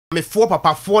me four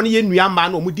papa four ye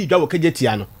nuamba no mu di dwa wo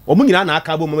kajetia no omu nyina na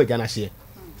aka bo mu agana hye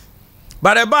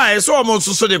but e ba so almost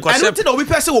so de kwase and no we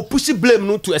person will push blame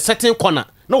no to a certain corner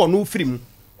no no free mu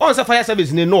on say fire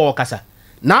service ni no kasa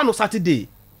na no Saturday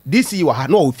DC wa ha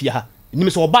no ofia ha ni me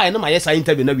so oba na ma yes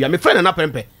interview na wi me friend na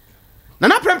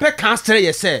prempe can stay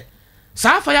ye say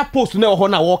sa fire post na ho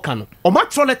na wo ka no o ma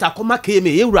throw letter koma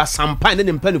keme ye wura sampan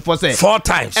ne mpanifo say 4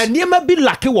 times and niema bi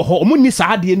lake wo ho omu ni sa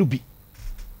ade no bi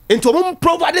ento omu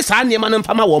provide sa niema na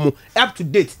mfama wo mu up to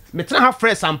date me tena ha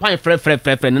fresh sampan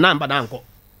frɛ na mba na nko.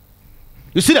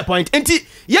 You see the point? Enti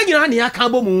ye nyina na ya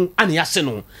kan bo mu ana ya se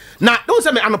no na don't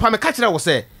say me anopa me ka kire wo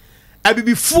say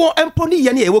abibifo emponi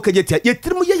ye na ye wo kajetia ye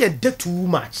trimu ye de too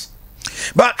much.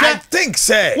 But I think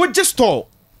say what just store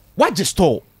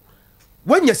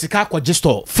when you sika kwa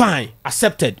store fine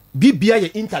accepted bibia ye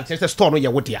internet store no ye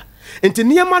wodia enti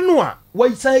niema no a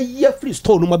we say ye free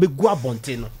store no ma be gu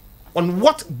abonten no on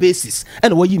what basis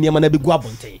and we niema na be gu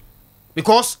abonten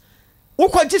because wo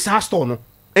kwa gisa store no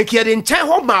enke de nchen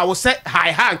ho ma wo say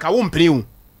hi nka wo mpre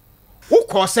wo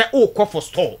ko say wo ko for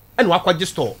store and wa kwa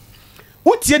store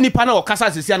wo tie nipa na o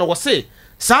kasa sisia no wo say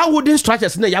sa wooden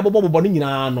structures na ya bobo no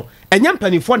nyina no enya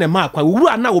mpanifo na ma kwa wuru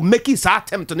ana o make sa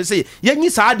attempt no say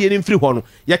yenyi sa ade ni mfiri ho no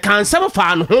ye kan sem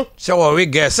fa no ho se wo we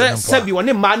guess no se bi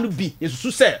woni ma no bi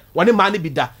yesusu se woni ma no bi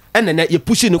da ene ye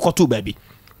push ni koto ba bi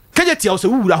kaje tia o se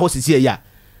wuru ho sisi ya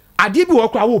ade bi wo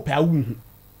kwa wo pa wu hu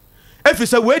efi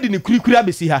se we di ni kurikuri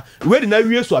abesi ha we di na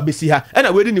wieso abesi ha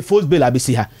ena we di ni force bail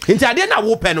abesi ha nti ade na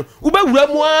wo pe no wo ba wura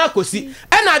mu akosi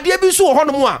ena ade bi so ho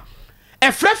no mu a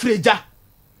efrefreja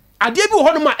ade bi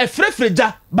ho no ma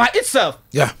efrefreja by itself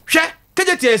yeah hwe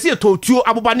kejeti ese to tuo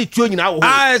aboba ni tuo nyina wo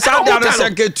ah sa da se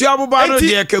ke tuo aboba no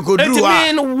de ke kodru a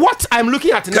I mean what I'm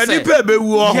looking at in this kanipe be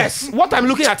wu yes what I'm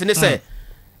looking at in this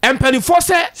empany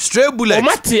force straight bullet o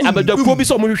mate abadakuo bi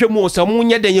so mo hwehwe mu o se mo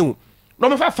nye den yewu no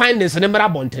me fa findings ne mra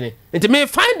bontene enti me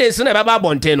findings ne baba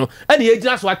bontene no ene ye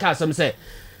gina so aka asem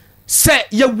se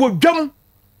ye wodwam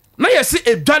na ye se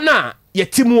edwa na ye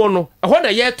timu no ho na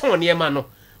ye ton ne ma no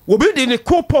obi de ne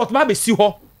coal pot ba be si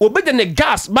ho obi de ne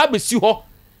gas ba be si ho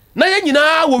na ye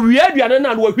nyina wo wi aduane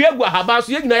na wo hwi agua haba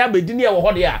so ye nyina ya bedi ne ye wo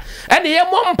ho de a ene ye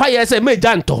mompa ye se me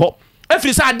gya nto ho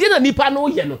afiri sa ade na nipa no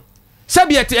ye no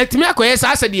sabi etimi akoye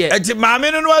sa ase de enti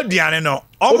maame no aduane no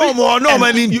omo no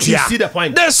mani ntia you see the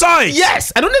point the size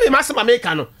yes I don't even mass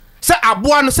America no say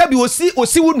aboa no sabi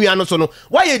osi wo nua no so no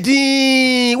wa ye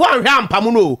din wa hwe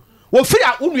ampamu no wo firi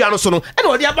a wo nua no so no ene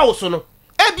wo de aba wo so no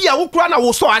ebia wo kura na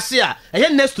wo so ase a eye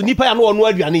next to nipa ya no ono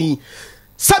aduane yi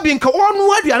sabi nka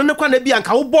ono aduane ne kwa na bia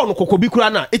nka wo bɔ no kokobi kura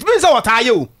na it means that what are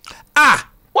you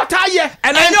what are you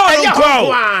and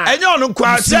enyo no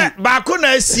kwa se ba ko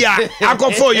na asia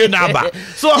akofo you na ba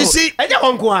so you see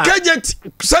kejet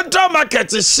central market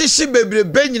shishi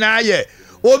bebrebe nyina ye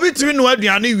obi timi no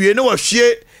aduane wie na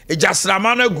wahwie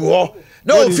ejasrama na gu ho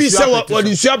na ofi se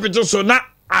wodi sua pito so na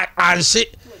anhye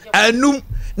anum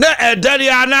na edari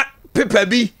ana pepa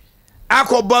bi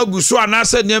akoba gu so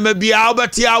anase niam bi a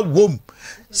obeti awom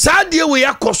sadie we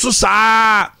yakoso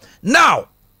saa now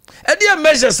Adea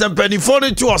measures and penny for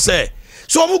it to say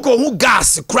so muko who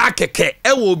gas crack keke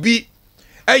e will be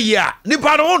a year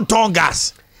nipa no won ton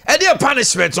gas Adea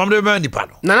punishment on the nipa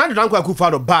no na na danko akufa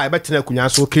do buy betina kunya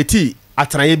so kreti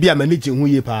atraye bi amanage hu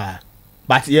ye pa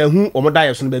but ye hu omoda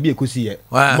ye so no ba bi ekosi ye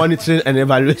monitoring and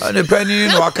evaluation the penny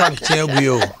no aka nchen agu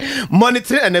yo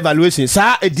monitoring and evaluation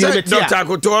sa edire betia Dr.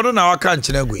 Koto no na aka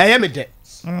nchen agu e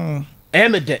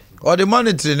me de or the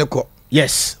monitoring ne ko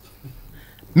yes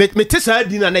me tesa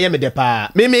dina na yeme de pa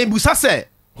me busa say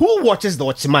who watches the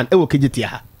watchman e wo kejetia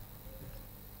ha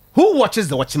who watches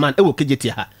the watchman e wo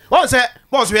kejetia ha won say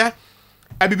boss we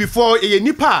abi before ye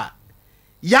nipa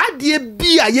ya de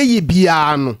bia ye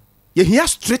bia no ye hia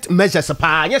strict measures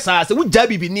pa anya sa say wo ja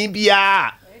bibini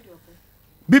bia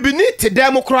bibini te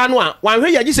dem kro no a wan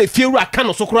hwe ye gi say fieru aka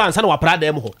no so kro ansa na wa pra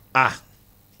dem ho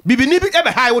bibini bi e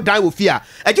be high wo dan wo fia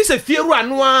e gi say fieru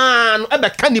anu an e be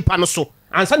kanipa no so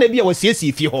ansa na bia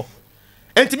wasiesie fie ho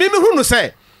enti me hu no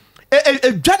say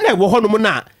edwa na wo ho no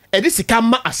na e de sika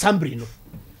ma assembly no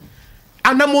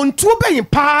anamontu ben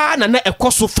pa na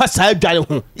ekoso fa sa adwane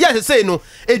ho yes say no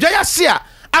edwa ya se a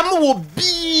am wo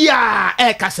bia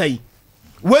e kasai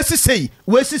wesi say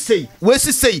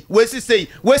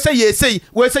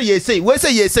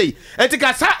enti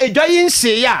ka sa edwa yin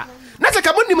hye ya na se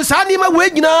ka monim sa ni ma we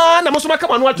nyina na mo so maka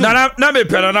manu atu na me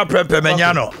pere na prempe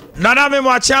menya no na me mo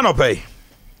acha no pe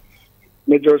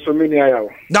Major Somini Yaw.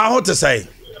 Na ho te say.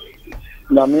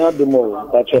 Na me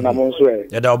ademo that na mo so e.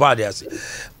 Ya da obade ase.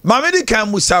 Ma me di kan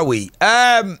musa we.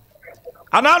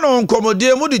 Anano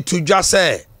nkomodie mu di tudwa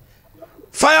say.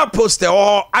 fire poster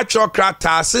or actual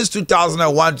crata since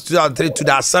 2001 to 2003 to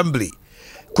the assembly.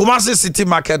 Kumasi City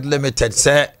Market Limited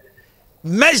say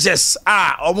measures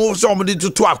are almost somebody to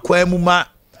akwemuma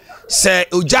say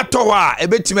ujato wa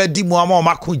ebetime di mu ama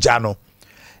makuja no.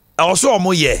 Also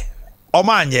omoye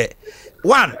omanye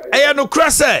one no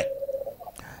krese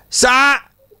sa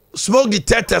smoke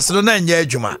detectors no na nya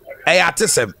adwuma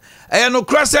atesem no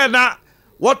krese na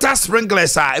water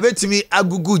sprinklers ebetimi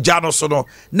agugu jano so no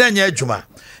na nya adwuma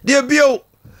de bio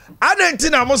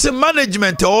adentina mo se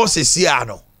management o sesia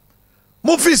no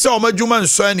mo fi se o madwuma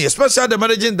nso ani especially the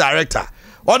managing director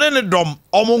on any dom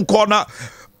omo corner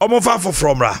omo fa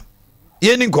from ra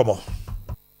ye ni nkomo.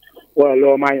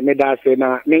 Well, my medase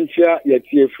na mentia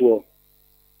yetiefuo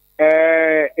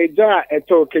eja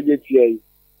eto kejetie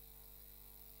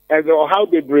ezo how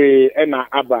bebre na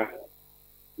aba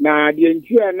na die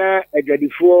ntia na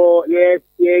egadifo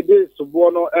ye de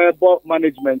subo no airport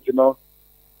management no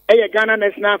Ghana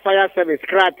National Fire Service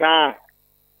krata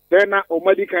then na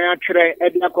omadi kan atwere e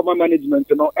de akoma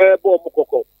management no airport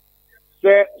mukoko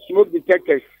say smoke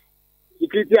detectors,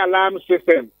 security alarm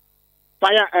system,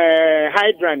 fire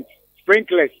hydrant,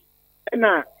 sprinklers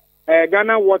na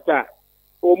Ghana water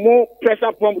omo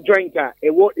pressure pump jointer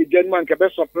ewo egenuan ke be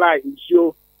supply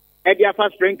nsuo e dia fa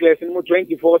sprinklers no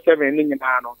 24/7 ni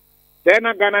nyina no then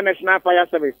Ghana National Fire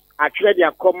Service atwere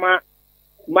dia koma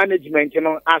management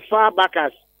no as far back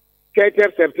as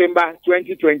 30th September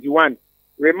 2021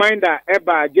 reminder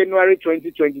eba January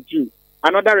 2022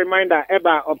 another reminder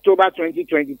eba October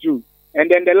 2022 and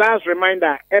then the last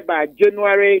reminder eba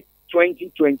January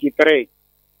 2023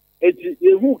 eti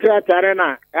yehu kratare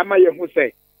na ama yehu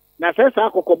se na sesa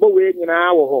akokobo we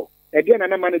nyina wo ho e de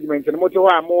na management no moto ho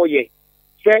amoye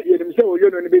se yenim se oyo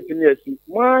no betimi asi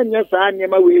mo anya sa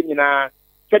nyema we nyina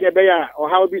se de be ya o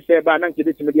how bi se ba na nke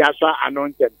betimi di aso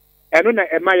anontem eno na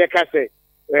ema ye ka se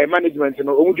management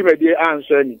no omudwumadi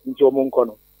answer ni nti omonko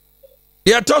no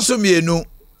ye toso mienu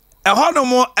ehono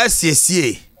mo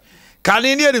asiesie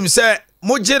kane ne yenim se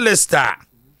moje lister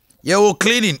ye wo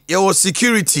cleaning ye wo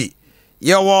security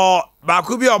ye wo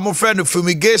bakubi omo friend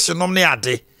fumigation no ne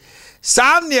ade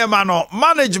saa niema no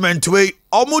management we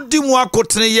omudi mu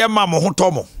akotene ye ma mo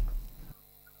hotomo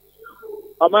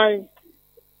amai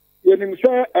yenim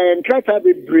se entrata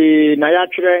be na ya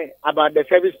kire about the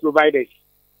service providers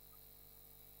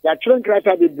ya kire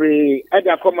entrata be at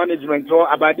the management or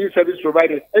about these service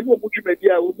providers ebe omutu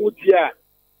media omuti a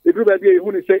edu ba bia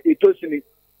ehunu se etosini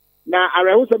na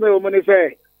arehu se me omone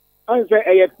se an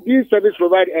say these service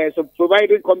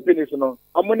providing companies no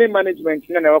amone management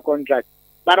na na contract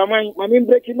but I mean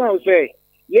breaking out say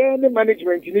yeah the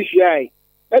management initiate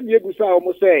and you go say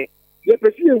almost say the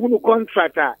person who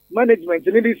contractor management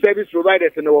in these service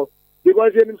providers no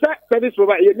because in service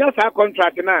provider you just have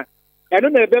contract na and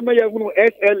no be me you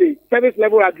SLA service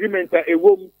level agreement a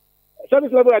wom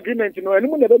service level agreement no and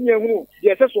no be me you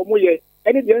yes so mo ye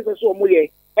any the answer so mo ye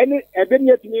any eben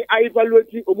yet me I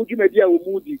evaluate omudwumadi a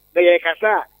omudi na ye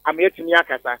kasa am yet me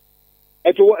akasa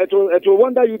it will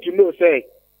wonder you to know say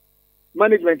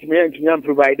management me ntumi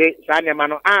provide sa nema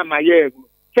no ama ye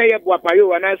say ye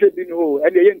boapayo ana say bi no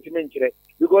and ye ntumi nkire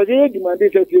because ye demand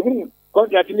say hunu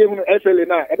contract ni hunu SLA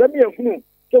na ebe me hunu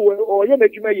say o ye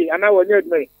medwuma ye ana wo nye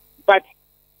adwuma but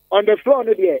on the floor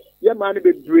no there ye man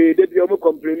be brave dey be o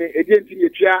complain e dey ntumi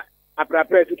etua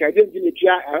aprapre sika dey ntumi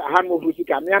etua hanmo fu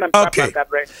sika me ana me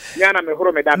aprapre me ana me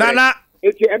horo me da nana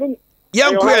eti enu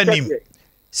yanku anim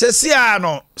se sia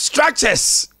no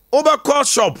structures obekọ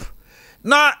shop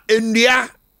na enua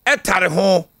etare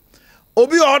ho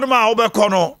obi odoma obekọ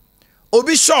no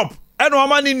obi shop eno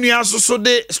ama ni nua soso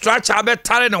de structure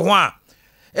abetare ne ho a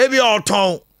ebi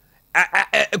oton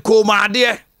ko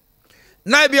maade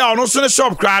na ebi ono so ne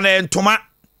shop kra na ntoma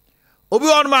obi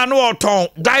odoma no oton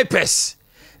diapers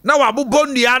na wabobọ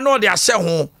nnua no de ahye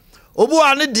ho obi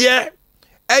wa ne de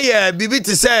eye bibi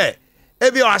ti se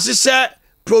ebi o ahye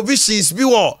provisions bi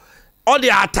wo o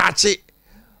de atache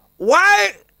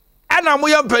why ana mo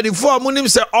yam pedifo amunim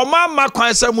se omamma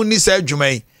kwan se munni se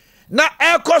adwuman na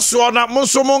ekoso na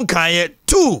monso mon kan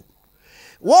two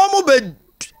wo mo be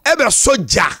ebe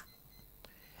soja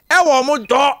e wo mo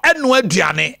do enu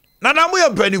aduane na mo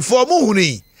yam pedifo mo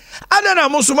huni ana na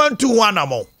monso man tu ho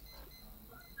anamo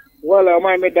wala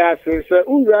my medase se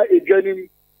ura edwanim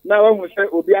na wo se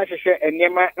obi ahyehe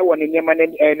enema e wo ne enema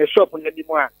ne shop ne di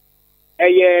mo a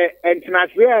eye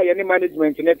international ye ne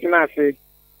management ne tenase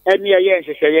emi ye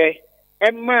nhyehyeye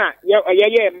emma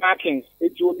ye markings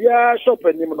eti obia shop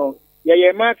anim no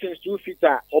ye markings 2 feet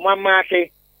o ma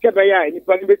marke kebe ya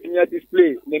nipa ni betimi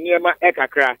display ne niema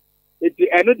ekakra eti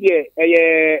eno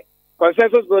de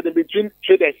consensus building between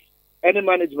traders and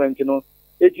management no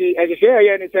eti ehye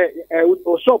ye ni say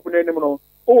o shop na nim no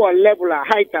o level a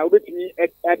height a obetimi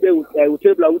ebe o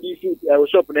table a wodi si o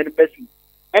shop na nim besi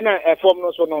ena form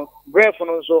no so no breath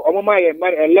no so omoma ye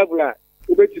level a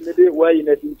obetimi de why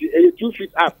na tinti 2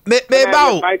 feet up me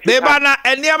ba na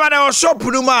eniama na o shop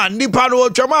no ma nipa no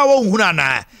twama wo nhuna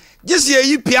na gisi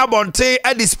yi pia bonte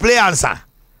a display answer.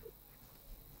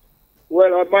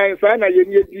 Well, my friend, I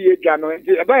need to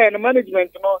get by the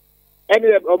management. No, any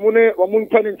omun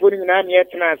planning for in an yet.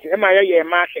 Am I a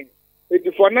marking?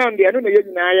 It's for now, the other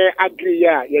agree.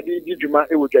 Yeah, you did.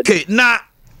 Okay, now,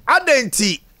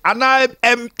 Adenti, and I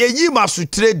am a yima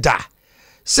sutreda.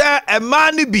 Sir, a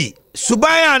man be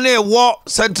Subaya ne war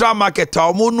Central Market,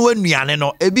 or Munwenian,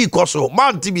 no, a big coso,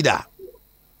 Mount Tibida.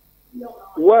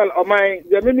 Well, my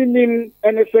the meaning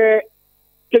and say,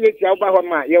 take it out by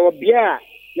Homa, your beer.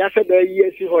 Yesterday,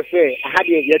 yes, he was say, I had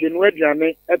a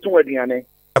Yadin at Wediane.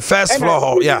 A first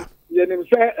floor, yeah. You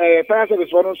say, first of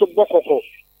his one also Bokoko.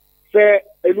 Say,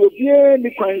 it will be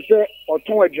any kind or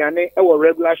Tonwediane or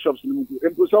regular shops in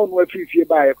Puson were 3 feet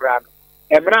by a crowd.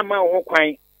 A brahma won't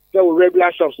quite so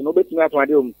regular shops, no better not one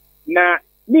room. Now,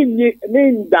 mean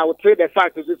that trade the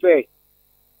fact to say,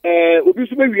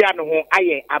 Ubisubi Yano,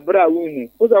 aye, Abra Wuni,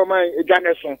 who's our mind, a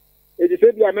Janison. It is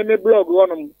a meme blog on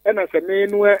them, and as a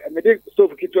man where a big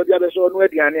stove kitchen the other so no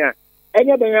Diana.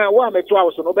 Any other one at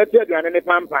 12 so no better than any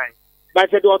pampine.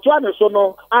 But the Otwana so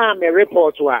no, I'm a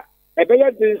reporter. A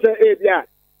better thing say,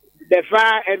 the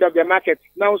far end of the market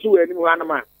now so any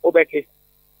animal, Obeke.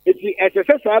 It's the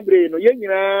SSS brain,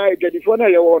 Yena, Jedifona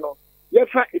Yono.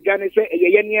 Yefa, Janice,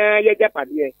 Yenia,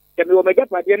 Yapadia. The Omega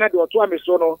Padiana, the Otwami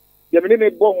sono, the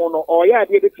minimum bono, or ya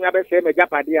did it never say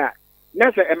Megapadia.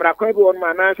 Nasa Emra Kobu on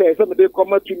my answer, somebody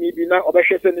come to me, be now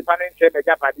obsessed in the panel, say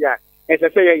Megapadia, as I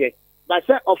say, but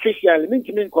say official,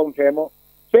 mean confirm,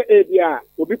 say Adea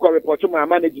will be report to my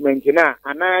management now,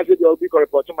 and I will be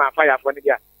report to my fire for the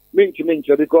mean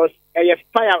because a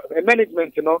fire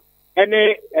management, you know,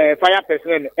 any fire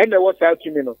person, and there was out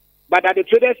to me, no. But at the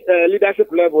traders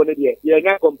leadership level, you are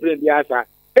not complaining the answer.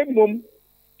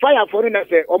 Fire foreigners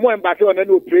say, or more embark on an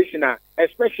operation,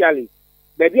 especially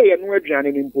the day you know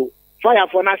impo. Fire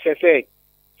for us say,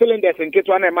 cylinders and get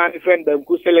one man friend them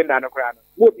could cylinder and a crown.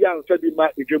 Move young to be my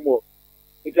more.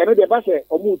 It's another bus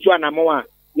or move to an amoa,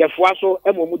 Yafuaso,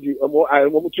 and Momudi, or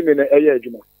Momutumin a year.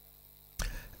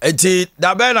 Eti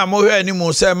dabe na mo hwe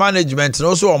animu say management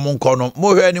no so omunko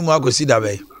mo hwe animu akosi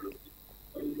dabe.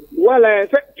 Well,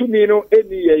 to me no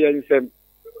any year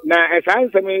na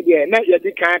answer me there na ye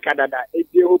di kan kadada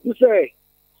eti obu say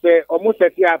almost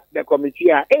set up the committee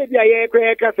e bia ye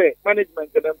kweka say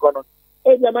management dem kono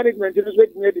e bia management is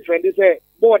waiting to defend say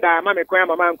board ama me kwan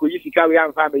mama nko yisika we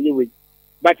amfa me yewe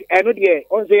but eno there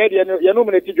on say ye no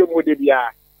me tidwo mo de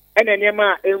bia ena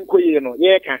niam enko ye no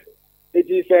ye ka it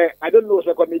is I don't know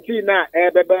so committee na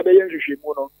beba be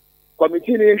yenhwehwemu no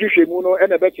committee ni yenhwehwemu no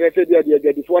ena be kire say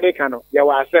dia before they can no ya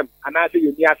wa asem ana say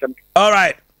ye ni asem. All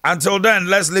right. Until then,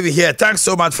 let's leave it here. Thanks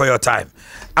so much for your time.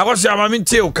 I was your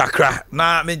minti kakra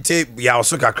na minti ya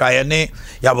osu kakra ye ne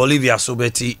ya Bolivia so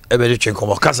beti ebedi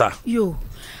chenkomo kasa. Yo.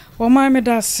 Oma me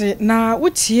da se na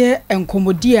wotie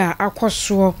enkomodi a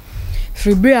akoso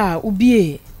fribre a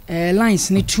ubie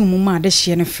lines ne tumu ma de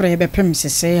hye ne frɛ be pem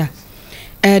sese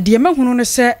a. De mahunu ne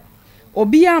se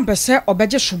obi ampese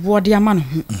obeje sobo de ama no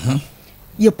ho.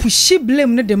 Ye pushi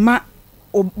blame ne de ma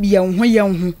obi ye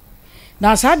ho.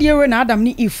 Na saade we na Adam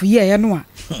ni if ye no a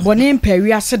bone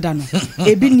mpawi aseda no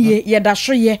ebi nie ye da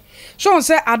so ye so on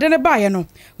say ade ne ba ye no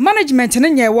management ne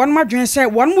nye won madwen say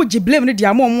won mo gi blame ne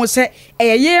dia mo say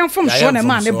ye mfom so ne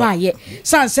ma ne ba ye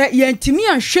san say ye ntimi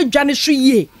anhwe dwane so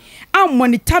ye am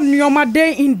monitor nyoma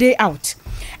day in day out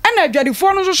ana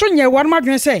adwadifo no so nye won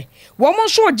madwen say won mo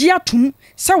so gi atum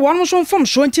say won mo so mfom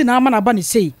so nti na ama na ba ne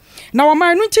sei na wo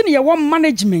man no nti ne ye won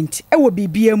management e wo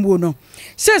bibia mu no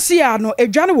sesi ya no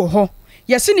adwane wo ho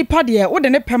yesi nipa de wo de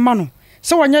ne pema no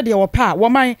se wonye de wo pa wo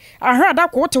man ahra da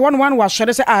ko te won wa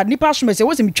hwere se nipa so me se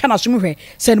wo se mitwa na so hwe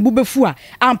se ne bubefu a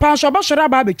ampa so ba hwere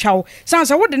aba betwawo san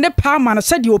se wo de ne pa ma no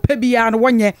se de opa bia no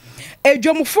wonye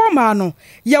edwomfo ma no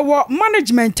ye wo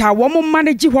management a wo mo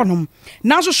manage honom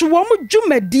na so wo mo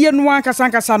dwumadie no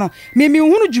ankasa no me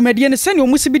hunu dwumadie ne se ne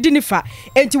omusi bi di ne fa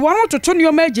enti won toto ne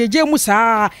o ma jeje mu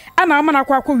saa ana ama na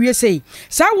kwa wie sei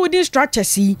saa wodi structure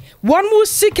si won mu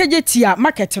sikejetia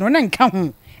market no ne nka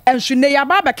ho ensu ne ya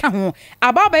baba ka ho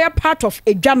ababa ya part of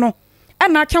edwa no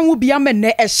ana kan wo bia me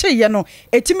ne ehye no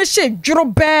etimi hye dworo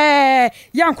be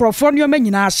ya nkrofo ne o ma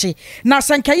nyina hye na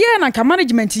sankaye na nka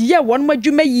management ye won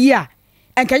madwuma yi a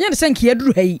enka nye se nka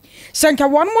yaduru ha yi senka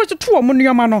won mo to mo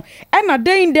nneoma no e na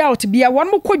den day out bia won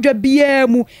mo kodwa bia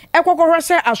mu ekokoro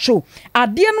se aso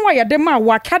ade no ayede ma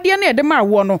wakade na yede ma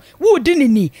wo no wo di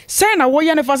nini sen na wo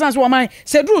ye ne fasan so man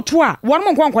se duru to a won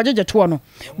mo nkwa jeje to no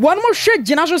won mo hwe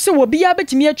gina so se wo bia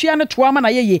betimi atua ne to ama na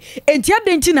ye enti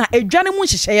adenti na edwane mu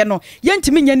hyehyeye no ye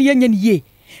ntimi nya ne ye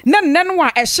nan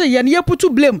wa ehye ye ne putu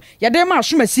blame ye de ma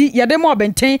asomasi ye de ma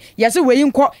obenten ye se weyi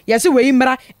nko ye se weyi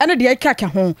mra ene de kaka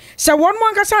ho se won mo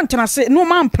ankasa ntenase no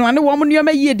ma mplan ne wo mo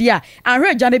nneoma yie de a ahwe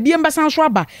agya ne bie mbasan so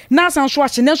aba na asan so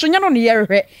ahye ne so nya no ne ye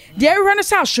hwehwe de hwehwe ne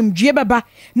sa asomdue beba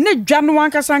ne dwa no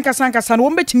ankasa no wo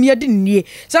betimi adi nnie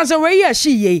sanse weyi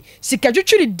ahye ye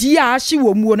sikadwetwiri di a ahye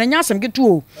wo mu na nya asem getu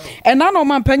o ena no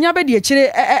ma mpanya be de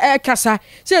akire kasa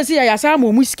se ya yasa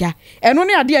ma mu sika eno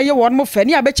ne ade ye won mo fa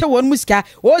ne abeche won mu sika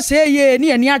o say ye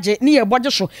ni ani age ni ye boje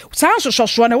so san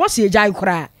soso na wose ejai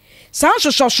kura san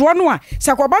soso no a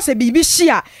sakoba se bibi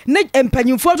hia ne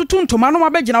empanyimfo tutuntoma no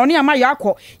mabegina one ama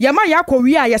yakọ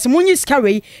wi a yese munyi sika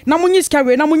wei na munyi sika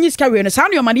wei no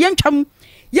san yo ma ne yentwam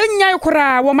yenya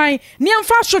kura wo man ne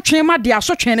amfa sotwe ma de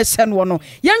asotwe ne se no no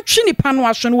yentwi nipa no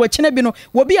aso no wakina bi no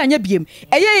wo bi anya biem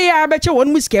eye ya abeche won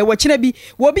musika wakina bi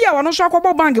wo bi a wono so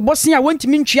akobo bank bosia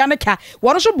wontimi ntwia ne ka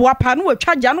wono so boa pa no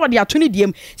watwa gya no de ato ne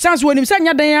diem sans wonim se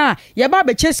nya dan a ye ba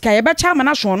beche sika ye becha ma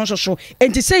na so no so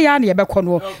enti se ya na ye bekọ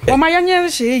no wo ma yenye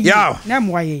hye yi na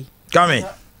moa ye come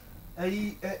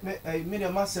me de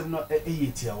masem no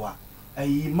eyetiawa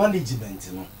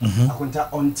management no akonta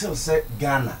until say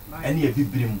Ghana ene ye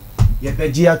bibrim ye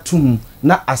beje atum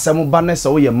na asem ba na se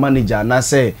wo ye manager na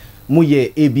se mu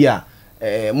ye ebia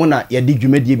mu na ye di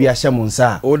dwumedie bi ahye mu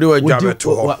nsa wo de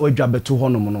wadwabeto ho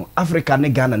no mu no Africa ne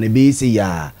Ghana ne be se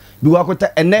ya bi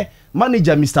wakota ene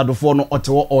manager Mr. Dofo no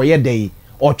otewo oye dey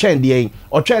otwen de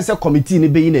otwen se committee ne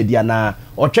be yi na dia na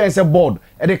otwen se board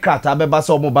e de krata beba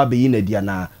se omo ba be yi na dia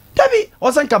na Dabi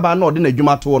osanka ba na odi na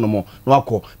adwuma to no mo no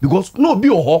akọ because no obi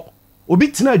oho obi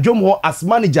tina adwom ho as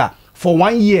manager for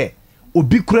 1 year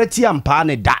obi kurati ampa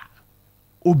ne da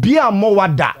obi ammo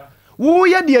wada wo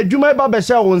ye de adwuma ba be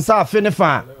hye wo nsa afe ne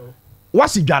fa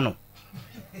wasi dwa no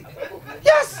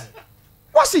yes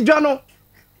wasi dwa no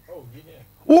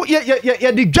wo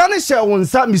ye de dwa ne hye wo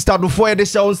nsa Mr. Dofo ye de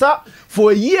hye wo nsa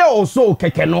for a year or so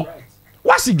keke no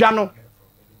wasi dwa no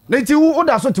nti wo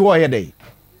da so te wo ye dey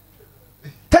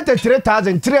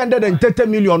 33,330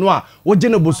 million wa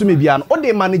wojene bosumi bia no o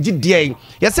de manage dey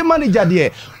yes manager dey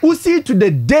who see to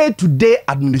the day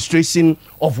administration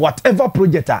of whatever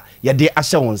project ye dey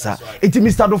ahye wonsa it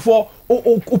Mr. Dofo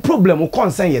o problem o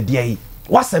concern ye dey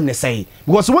wasem ne say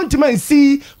because one time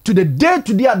see to the day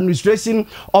administration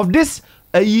of this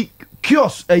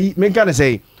kiosk me can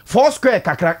say 4 square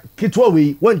kakra kitwa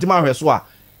we one time ahweso a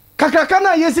kakra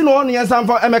kana yesi no on yensan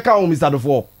fa emeka o Mr.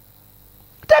 Dofo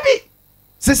Dabi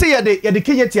Sese ye de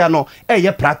Kenyatia no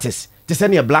ye practice te se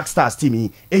ne Black Stars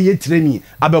team ye training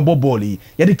abebo ball ye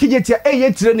de Kenyatia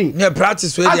ye training ye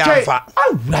practice we dey afa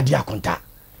awurade akonta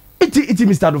iti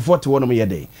Mr. Dofo te wonom ye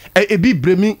dey bi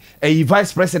bremi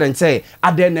vice president say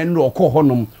Adea na nro okọ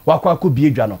honom wakọ akọ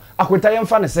biedwa no akonta ye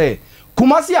mfa ne say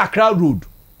Kumasi Accra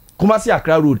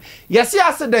road yesi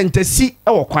accident si e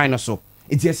wo kwan no so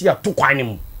iti yesi ya to kwan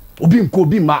nim obi nko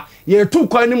obi ma ye to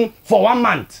kwan nim for 1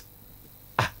 month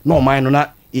no mine na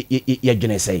ye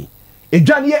gene say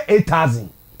edwane ye 8,000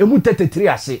 emu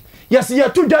 33 ase yes ye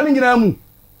to dwane nyina mu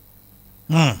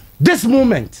this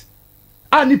moment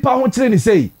anipa ho kire ni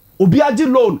say obi agi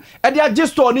loan e de agi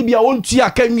store ni bia wontua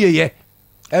kanwie ye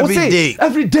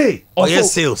every day also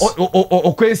sales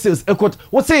okay sales ekot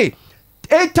we say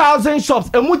 8,000 shops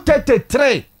emu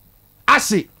 33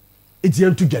 ase it's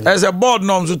here to get as a board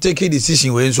norms to take a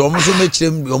decision when so almost make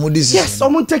them decision yes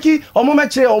someone take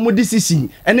decision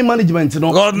any management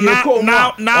no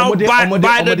now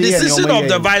by the decision of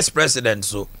the vice president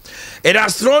so it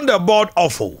has thrown the board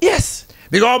awful yes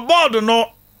because board no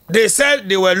they said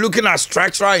they were looking at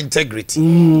structural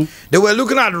integrity they were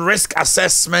looking at risk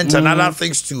assessment and other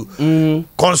things to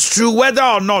construe whether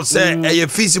or not say a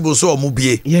feasible so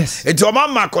mubie yes it's a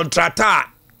mama contractor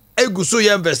eguso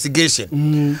your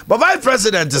investigation but vice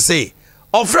president say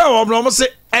ofre almost say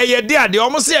they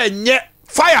almost say enye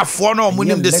fire for no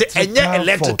munim they say enye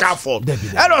electrical fault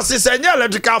and also say enye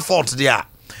electrical fault there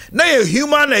na a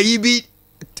human be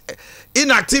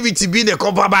inactivity being a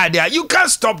comparable there you can't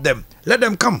stop them let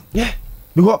them come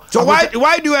because so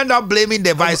why do you end up blaming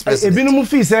the vice president ebinu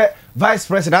fi say vice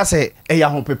president say eya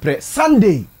hon pepre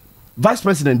Sunday vice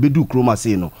president bedu kroma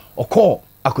say no okọ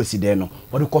akwesi de no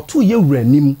but ko to ye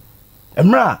wuranim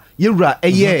emra yewura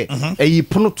eyi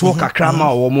pono to kakra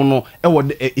ma wo mo no ewo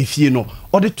efie no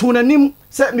ode to nanim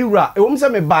se me wura ewom se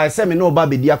me ba se me no ba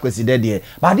bedi akwasi de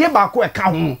ba de ba ko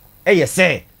eka ho eye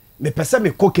se me pese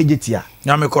me ko kegetia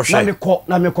na me kohwe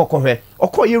na me kokohwe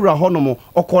okọ yewura ho no mo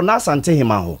okọ na asante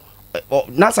hima ho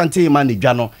na asante hima ne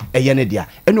dwa no eye ne dia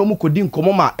ene omukodi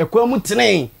nkomo ma ekwa mu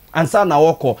tene ansa na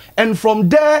woko and from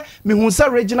there me hu say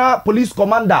regional police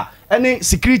commander any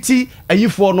security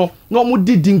ayifo no mu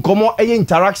didi nkomo eye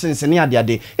interactions ne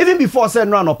ade even before say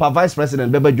no an vice president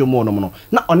beba dwomo no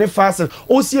na one fire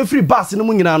o sie free bus no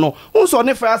mu nyina no unso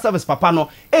one fire service papa no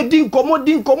di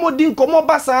nkomo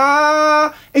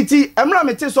basa enti emra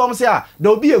mete so om say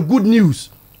there will be a good news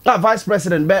that vice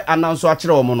president be announce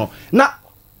akire o mo no na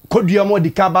Kodiyamo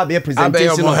di kaba be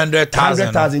presentation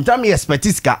 100,000 time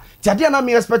expectiska tiade na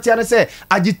me expect ya say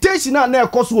agitation na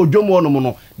ekoso odwomo no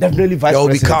mo definitely vice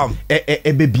president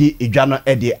ebebie edwa no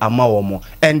de ama wo mo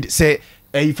and say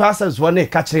if fastest one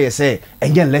ka kire say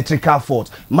enye electrical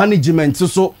fault management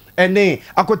so ene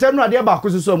akotanu ade ba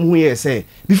akoso so mu ye say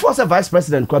before say vice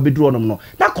president kwa bedru no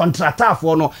na contractor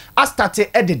for no a start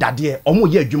edidade omo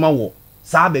ye adwuma wo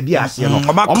saa baby ahye no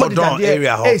omadon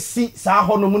area ho esi saa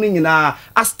ho no mu nyina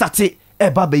a start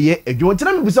eba be ye adwo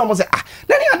ntina me bisa mo say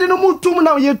na ni ade no mutum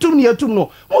na ye tum no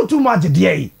mutum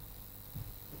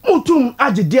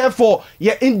agede for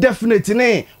ye indefinite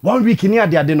ne 1 week ni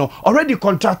ade no already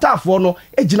contractor for no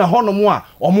ejina ho no mu a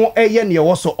omo eye ne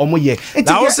wo so omo ye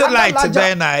na also like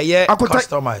be na ye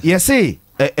customers yes say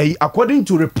according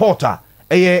to reporter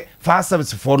fire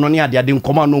service for no ni ade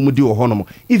nkoma no mu di ho no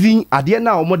even ade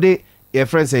na omo de your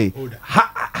friend say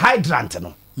hydrant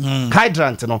no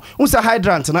unsa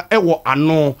hydrant no ewo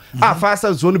ano a fire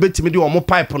service no betimi de omo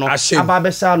pipe no aba be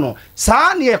sha no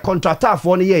saa ne contractor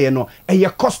for no ye no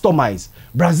customize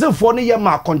Brazil for no ye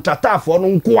ma contractor for no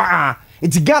nko a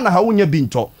iti Ghana ha wonya bi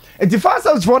nto iti fire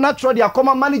service for natural dia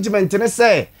common management ne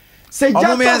say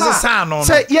jata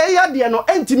say ye ya de no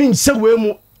entimi nse we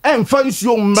mu emfa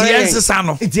nsuo mmre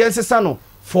iti ensesa no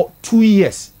for 2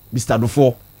 years Mr.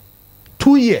 Dufo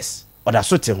 2 years oda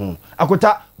so te ho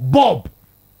akota Bob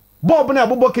na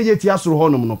abobo kejeti asoro ho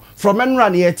no from enra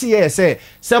na ye tie say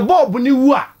Bob ni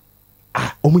wu a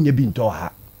omunya bi nto ha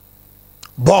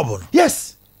Bob no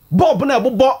yes Bob na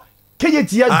abobo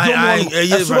kejeti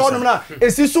asoro no na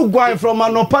esisu gwan from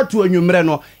anopa to anwumre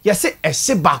no ye se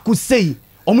ehye baako sei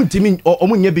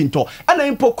omunya bi nto ana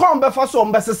impo kon be fa so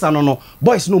mbesesa no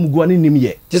boys no mugua ni nim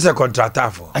ye just a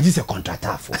contractor for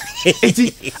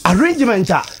eti arrangement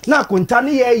na konta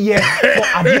ne ye for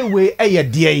adewe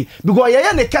de because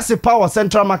ye ne kese power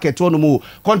central market no mu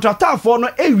contractor for no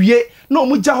ewie na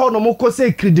omugya ho no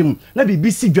mokose kridim na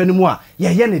bibisi dwane mu a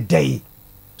ye ne dai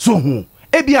so hu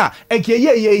ebia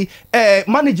ekeye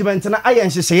management na ayen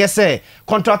hyehyeye say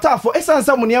contractor for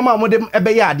esansa muniama amode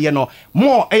ebe ya ade no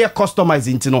more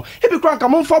customizing no ebi kran ka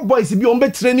monfa boys bi ombe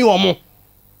training omo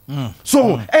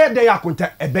so dey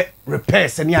akonta ebe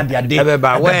repairs ni ade ebe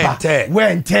ba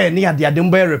wente ni ade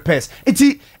mbe repairs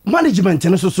iti management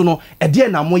no so no ede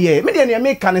na moye me de na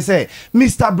me kan say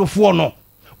Mr. Dofo no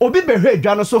obi be hwe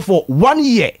adwa no so for 1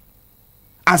 year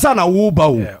asa na wo ba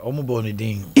o omo bo ni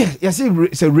din yes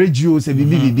say radio say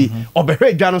bibi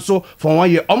obehwe dwa no so for 1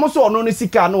 year omo so ono no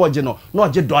sika no oje no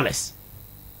oje dollars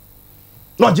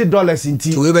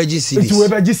inti to we be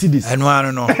cedis eno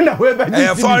ano no na we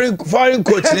be foreign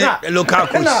coach ne local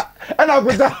coach na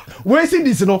go we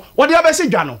cedis no what dey be se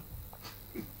dwa no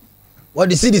what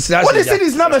the cedis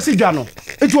na be se dwa no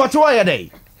it what why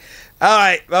dey. All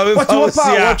right, what you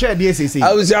see?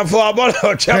 I was here for about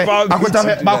I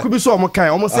could be so much kind.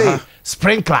 Almost say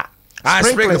sprinkler.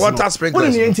 Water sprinkler. What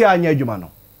in the entire Jumano?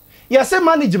 Yes, say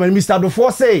management, Mr.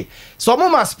 Dufo say some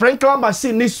of my sprinkler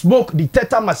machine, this smoke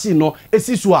detector machine, no,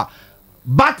 esiswa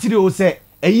battery o say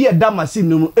a year that machine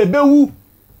no ebewu.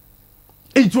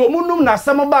 Into omunum na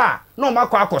samaba no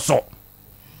makwa so.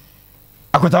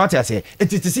 Akota what I say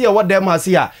it is see what them has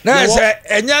here na say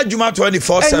enya adwuma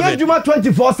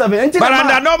 24/7 but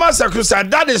under normal circumstances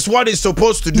that is what it's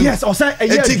supposed to do. Yes o say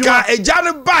etika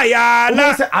ejane ba ya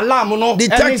na say alarm no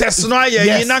detectors no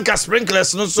aye nanka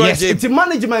sprinklers no so yes it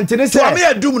management ne say o me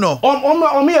adum no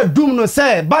o me adum no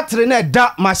say battery na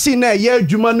da machine na ye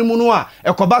adwuma no mu no a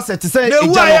ekoba set say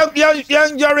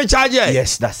ejane you recharge.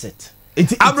 Yes, that's it.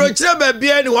 Abrochire ba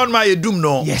bia ni one my adum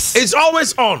no. Yes, it's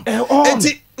always on.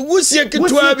 Wusie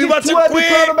kitwa bi but quick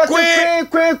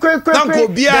nanko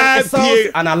bia pie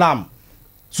an alarm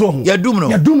so ya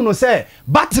dum no say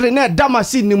battery na da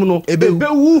machine nim no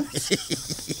ebewu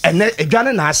ene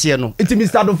edwane na ahye no enti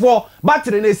Mr. Dofo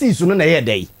battery na esi so no na ye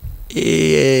dey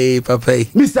Papa.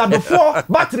 Mr. Before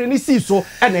battery ni see so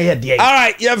and I hear. All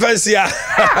right, yeah, fancy.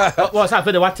 What's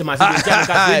happened? What to my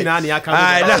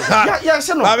Yes,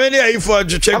 no. I mean, here for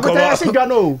to check.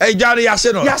 Hey, Johnny, yes,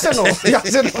 no.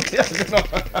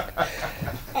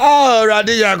 Oh,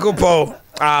 Adea Akye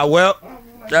Abia. Well,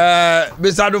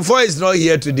 Mr. Adufo is not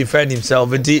here to defend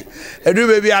himself. And he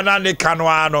maybe another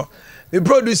canwano. The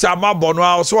producer, my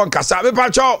bono, so one cassa. Me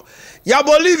pacho, ya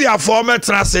Bolivia former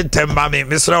transit temba me,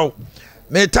 Miss Row.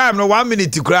 Me time no 1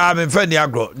 minute to cry. I'm in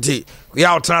Feniagro. We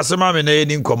are transma me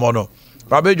in Comono.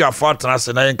 Probably your fort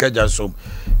transit and Kajasum.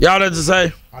 Ya let to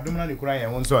say, I don't know cry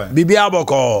and one so.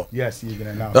 Bibiaboko. Yes, you're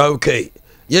gonna know. Okay.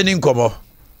 Yenin Como.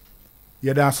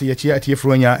 You don't see a chair at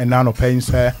Fronia and nano pains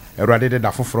her, a radid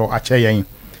da fufro a chain.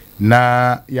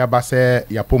 Na yabase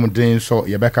ya pomudin so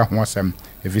yebeka hwasem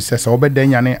if he says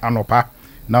obedanyane anopa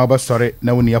na oba sorry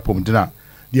na woni ya pomudina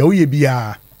de wo ye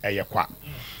bia eye kwa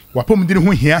wa pomudin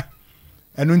ho hia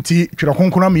eno nti twere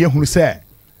konkona me yehunu se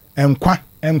enkwa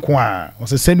a o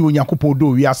se seni onyakopo do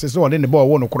wi ase so ne ba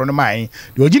wo no koro no man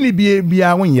de ogini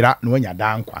bia wonyira na wanya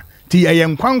da nkwa ti eye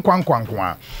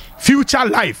nkwa future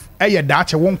life eye da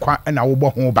che wo nkwa na wo bo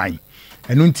ho ban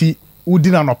eno nti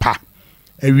udina no pa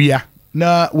awia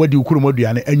na wadi ukuru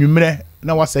moduane anwumre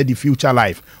na wasa di future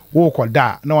life wo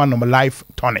koda na wanom life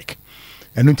tonic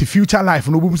eno nti future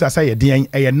life no bubusa say ye den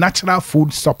a natural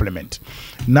food supplement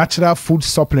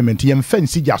ye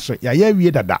fancy jaso ya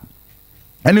wie dada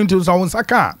eno nti so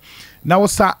wonsaka na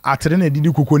wosa atere na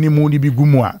didi kokoni mu ni bi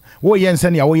gumu a wo ye nse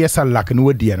na wo ye salak na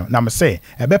wadi no na me say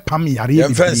ebe pam yare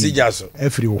ye fancy jaso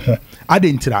every wo ho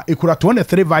adentira ekura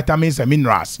 23 vitamins and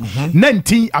minerals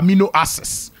 19 amino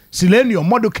acids selenium,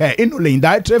 modular, inulin,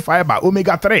 dietary fiber,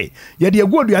 omega 3. Yadi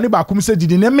egu aduane ba kum se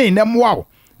didi ne me ne mwa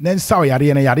ne nsaw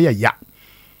yare na yare ya.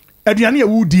 Aduane ya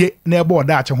wudie na ebo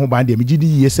da ache ho ban de me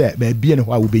gidi yie se ba bie ne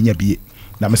ho a wo benya bie.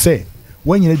 Na me se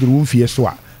wanyina duru mfie so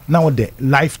a na wo de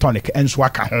life tonic enso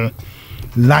aka ho.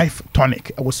 Life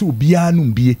tonic. I was so bia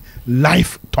num bie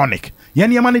life tonic.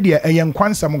 Yane yama ne de eye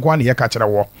nkwansam nkwa ne ye ka kire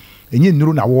wo. Enye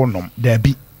nnuru na wo nom da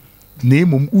bi. Na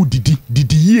emom udidi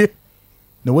yie.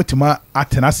 Na watima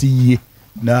atenase yie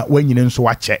na wanyine nso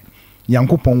wache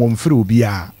Nyankopon wo mfiri obi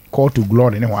a call to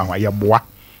glory ne ho ahwa boa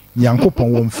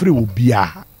Nyankopon wo mfiri obi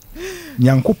a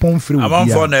Nyankopon mfiri obi a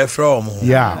amamfo na efra omo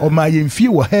ya o ma ye mfie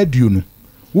wo headu no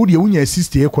wo de wunya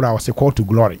sister ekura wo se call to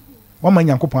glory wo ma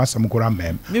Nyankopon asam kura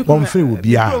mem wo mfiri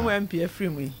obi a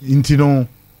inti no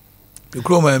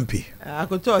Ekroma MP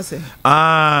akoto se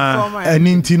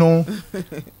inti no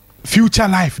future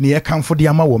life ni e kan for de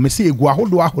ama wo me se egu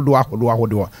ahodo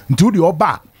nti de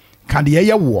oba kan de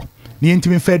ye wo ni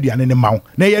ntimi fa aduane ne mawo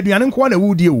na ye aduane nko na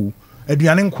wudie wu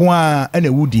aduane nko a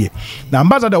na wudie na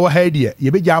ambassador wo ha die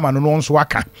ye beja ama no nso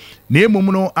aka na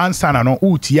emum no ansa na no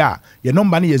utia ye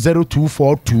number ne ye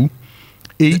 0242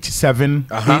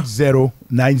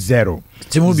 878090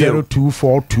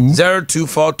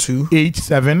 0242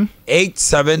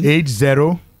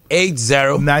 878090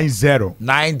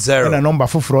 90 and a number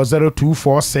for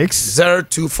 0246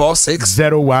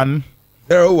 01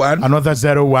 another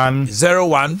 01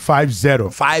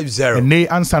 50 and ne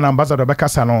answer ambassador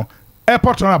Bekasa no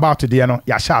airport run about today no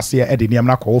ya sha se e de niam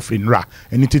na ko ofri nra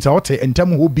eni tita wote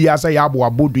entam ho bia se ya abo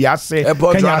abodu ya se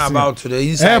airport run about today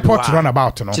inside airport run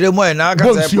about no chire mo na aka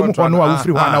airport run no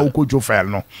ofri ho na ukojo fel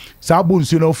no sa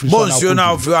bonsu na ofri na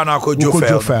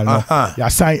ukojo fel no ya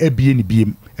san ebie ni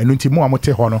biem enu nti mo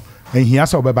amote ho no ehia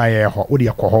se obeba ye ho wo de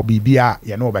ye ho bibia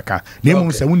ye na obeka na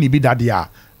emu se woni bi dade a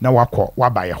na wakọ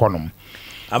waba ye ho nom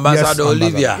Ambassador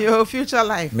Olivia your future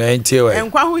life mentewe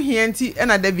enkwa ho hianti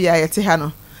na da bia ye te ha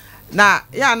no na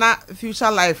ya na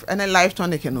future life and life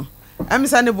tonic no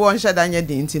amisa ne bo nhya danye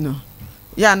dinti no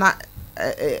ya na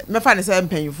mefa ne se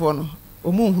mpanyifo no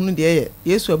omu hunu de ye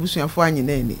Yesu abusuafo anyi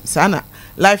na ni sana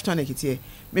life tonic tie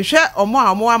mehwe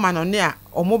omo ama no ne a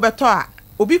omo beto a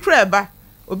obi kra eba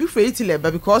obi fra itile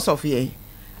eba because of ye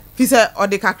fi se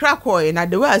ode kakra koy na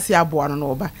de wa asi abo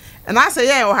no oba na ase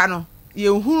ye o ha no ye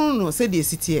hunu no se de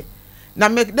sitie na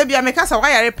me da bia me kasa wa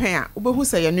yare pen a obehu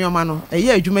se ye nuoma no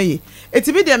eye adwuma ye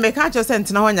etibi de me ka cho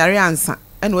sent na ho nyare ansa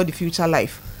ene wo the future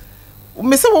life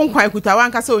me se won kwan kuta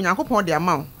wan kasa onyankopon de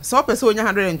ama so opese onya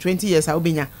 120 years a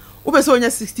obenya opese onya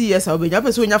 60 years a obenya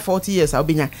opese onya 40 years a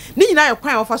obenya ni nyina ye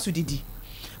kwan ofa so didi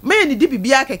me ni di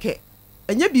bibia keke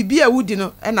enye bibia wudi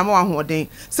no ena ma wa hoden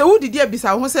se wudi di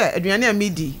abisa ho se aduane a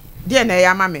medi de na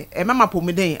ya mama e mama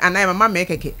pomuden ana mama me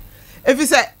keke if you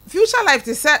say future life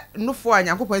to say no for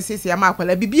Nyankopon sisi ya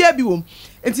makwala bibia bi wom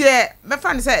enti me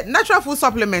fa ne say natural food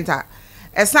supplement a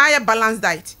esan ya balanced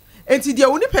diet enti de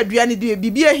woni paduane de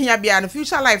bibia hia bia no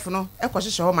future life no e ko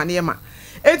hyehyɛ ho ma ne ma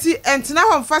enti entina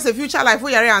ho mfa say future life wo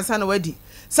yare ansa na wadi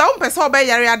sa wo pese oba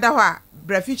yare ada ho a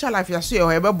bra future life yaso ye ho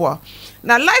ebebo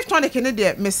na life tonic ne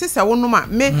de me sesa wo noma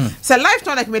me say life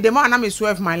tonic me de mo na me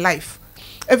swerve my life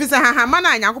if it's a hahama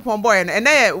na yakopon boy no ene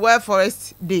ye world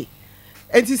forest day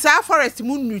enti sa forest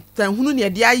mu nu tan hunu ne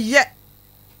de aye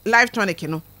life tonic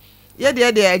no ye de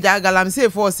eja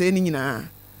galamsey for say ni nyina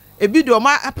ebi do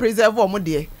ma preserve o mo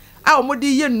de a o mo de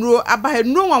ye nuro aba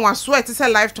nuro wanwa sweat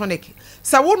say life tonic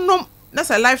sa wo nom na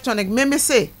say life tonic me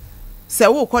say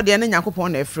wo ko de na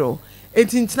yakopon na efro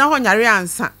enti ntina ho nyare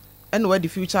ansa ene wa the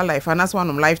future life and that's one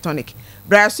of life tonic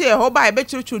bra so ye ho ba e be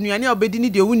chiruchu nuane obedi ni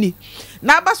de wuni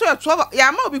na aba so 12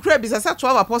 ya ma obi kura bi say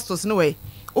 12 apostles no way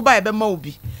wo ba e be ma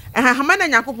obi hama na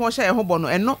yakopon hye ye ho bo no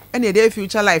eno ene e dey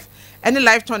future life ene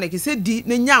life tonic say di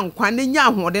na nya nkwa na nya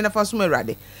ahode na fa so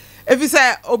awurade efi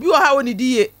say obi wo ha woni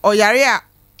di ye oyare a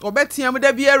obetiam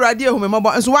da bi awurade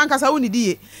ehumemabo nso wankasa woni di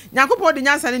ye yakopon de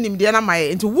nyansa ne nimde na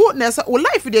maye nti wo na say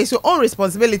life dey is your own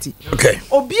responsibility okay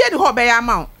obi e de ho be ya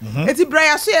ma enti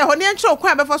braya so ye ho ne nkyere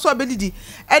okwan be fa so obedidi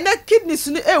ene kidneys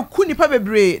no eku nipa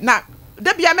bebre na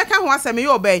da bia meka ho asem ye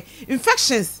obey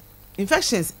infections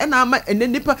ena ama ene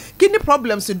nipa kidney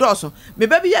problems do so me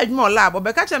ba bi ya adwuma lab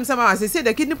obeka chem se ma say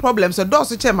the kidney problems do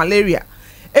so che malaria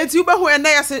enti ube ho ene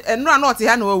ya se enura na ote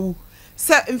ha na wawu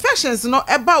se infections no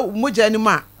eba moja ni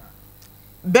ma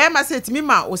be ma se etimi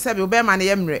ma o se be be ma na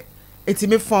yemre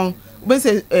etimi fon ube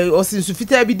se osinsu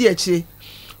fita bi di akire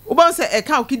ube se e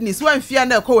kan kidneys wan fia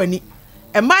na ekowani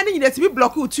e ma ni nyina etimi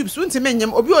block tubes untimi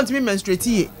nyem obi ontimi menstruate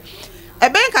ye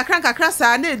eben kakra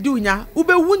saa na edi unya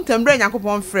ube wu ntembre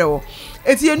yakopon frɛ wo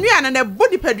eti enua na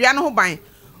body padua no ho ban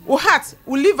wo heart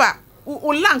wo liver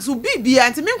wo lungs wo bibia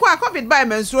ntimi nkwa covid by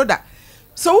menstruo da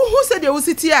so who said you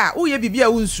sit a wo ye bibia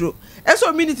wo nsuro eso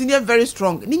immunity ne very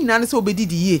strong ni nyina ne se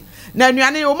obedidi ye na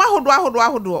anuane wo ma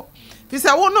hodo fi se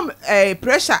wo no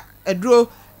pressure edro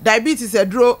diabetes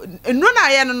edro enro na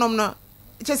aye no nom no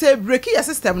che se break your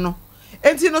system no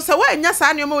enti no se wa nya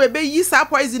saa ne mo we be yi saa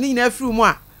poison nyina afiri mu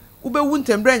a ube wu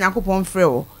ntembre yakopon frɛ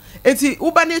wo enti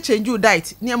uba na change your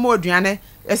diet ne ma aduane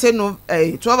ese no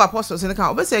 12 apostles ne kan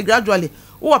obese gradually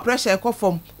wo pressure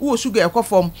ekofom wo sugar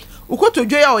ekofom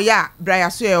ukotodwe ya oya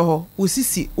braya so ye ho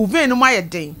usisi uven no maye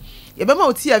den ye be ma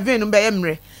oti ya vein no be ye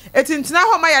mre eti ntina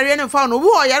ho ma yare ne fa no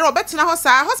wo yare obetena ho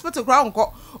saa hospital kra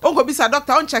onko bisa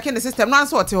doctor on check in the system no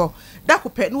answer ote ho da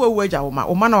kopɛ no wawu agya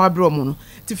wo ma na wabre omo no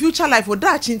ti future life wo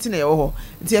da chinti na ye ho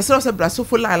nti ye se braso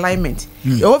full alignment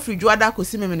ye ho free juada ko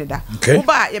sime me da wo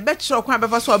ba ye be kire kwan be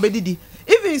fa so obedidi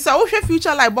even sa wo hwe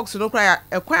future life box no kra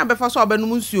ya kwan be fa so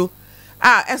obenum nsuo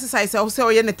exercise say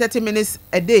say you 30 minutes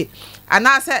a day and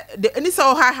I say the any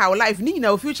so how life ni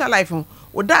na future life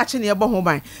wo da chi na ye bo ho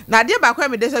ban na de ba kwa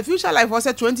me dey say future life was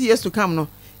 20 years to come no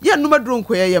ye numa dron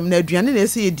ko ye yam na aduane na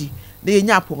ese ye di na ye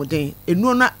nya apɔden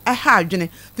enu na ha adwene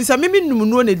fi say memi num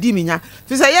nu na di minya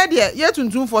fi say ye de ye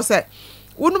tuntum for say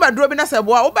wo numa dro bi na say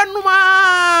bo a wo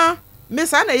benuma me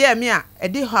sa na ye me a e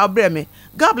de ha bre me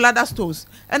gallbladder stones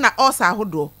and na ulcer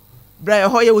ahodo bra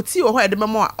ho ye oti ho de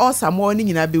memo a ulcer mo ni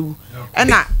nyina bewu e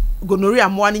na gonorrhea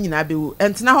mo ni nyina bewu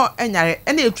entina ho enyare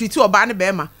e na etreat oba ne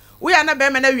be ma wo ya na be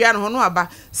ma na wia no ho no aba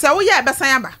se wo ya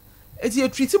ebesan aba eti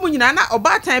etreat mo nyina na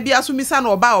oba tan bia so misa na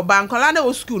oba nkola na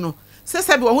wo school no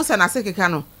se bi wo hu se na sekeka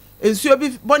no ensuo bi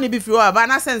boni bi firi aba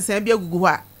na sensen bi agugu ho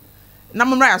a na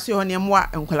momra ya so ho ne mo a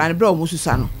nkola ne bra wo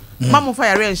mususa no mamu fa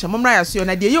ya renhye momra ya so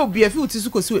na de ye obi afi uti su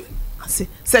kosi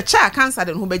se cha cancer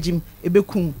de no bejim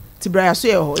ebekun tibraya so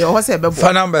ye ho se bebo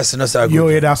fa numbers no sa go yo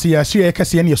ye da so ye share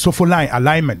kase ye sofo line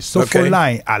alignment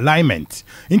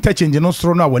interchange no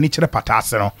soro no wani kire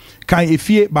patase no kan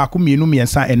efie ba ko mienu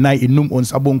miensa enai enum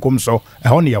onsabonkom so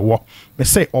ho ne ye wo me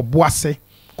se oboase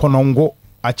konongo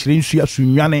akire nsu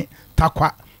asunwane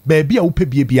takwa ba bia wo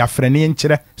pebie bia frene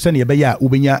nkire se ne ye be ya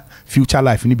ubenya future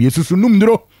life ni bia susu num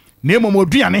ndro na emomo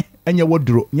aduane enye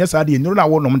woduro nyesa de nyuro na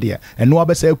wonom de eno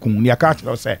abesa kun ne aka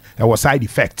kire se e wo side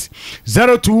effect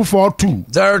 0242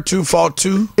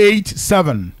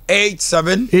 87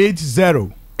 80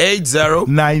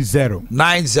 90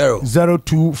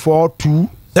 0242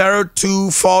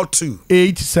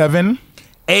 87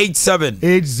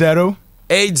 80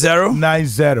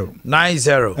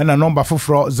 90 and a number for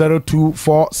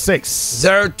 0246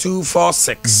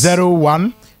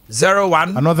 01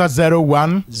 another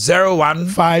 01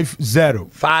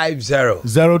 50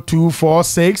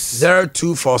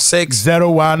 0246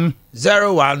 01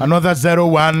 another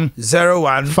 01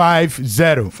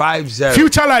 50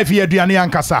 future life here duane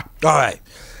ankasa all right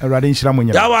erade nshira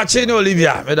munya ya wa chini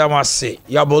Olivia madam ase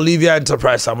ya Bolivia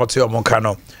Enterprise amoto yo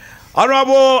monkano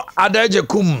honorable Adea Akye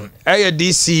Abia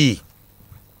DC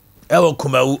ewo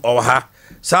kumawu oha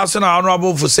saso na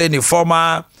honorable for say ni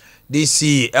former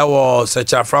DC ewo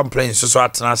secha from plane so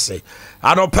atena se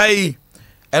anopai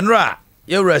enra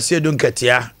yewura se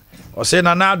dunketia o se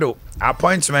nanado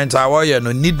appointment awoye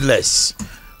no needless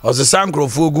o se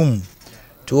sankrofo gum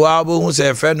to abo hu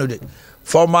se fe no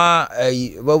former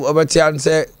obetian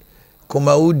se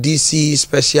Kumau DC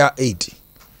special aid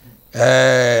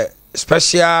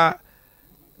special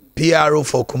PRO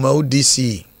for Kumau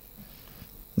DC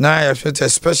now I a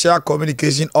special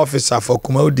communication officer for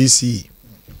Kumau DC.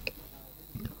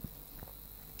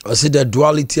 I see the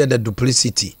duality and the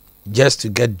duplicity just to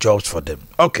get jobs for them.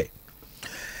 Okay.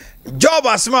 Job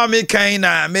as ma me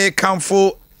kaina me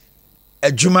kamfo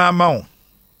adwuma ma.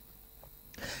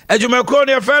 Adwuma ko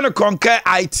ne fa no conquer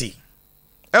IT. E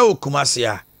o Kumasi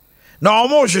a. Na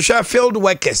omo hwehwe field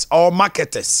workers or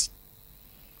marketers.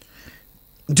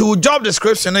 Do job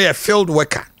description a field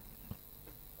worker.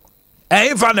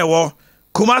 E fa ne wo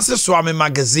Kumasi Swami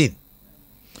magazine.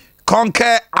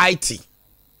 Conquer IT.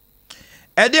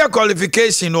 Adea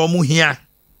qualification no mu hia.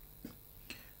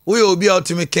 We obi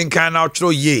ultimate kenkan na otro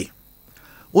ye.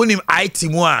 Unim IT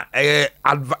mu a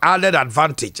added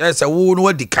advantage. Say wo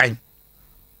no di kan.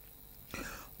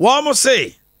 Wo mo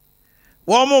say,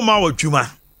 wo mo ma wadwuma.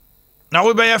 Na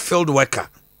we be a field worker.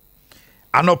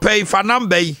 Anope fa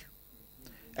number yi.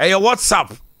 Your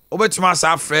WhatsApp, obetuma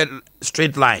sa Fred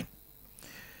straight line.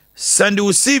 Send you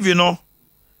CV no.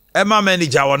 Emma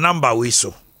manager our number we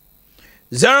so.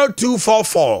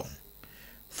 0244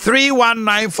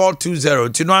 319420.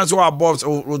 Tinuanso above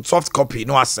soft copy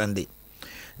no send it.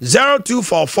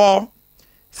 0244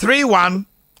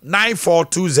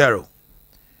 319420.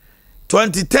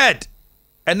 23rd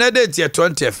another date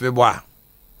 20th February.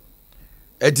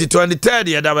 At the 23rd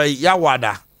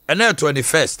Yawada and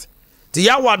 21st. The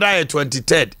Yawada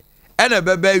 23rd and a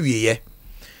baby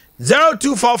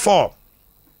 0244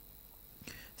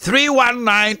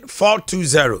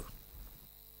 319420.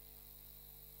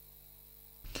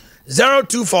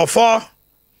 0244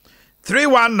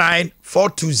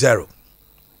 319420.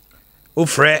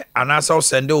 Ufre anasa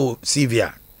send o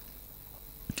CV.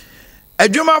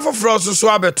 Adwuma foforo so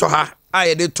abeto ha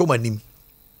ayede to manim.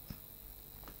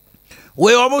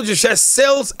 We almost share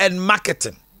sales and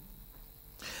marketing.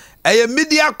 A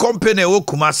media company wo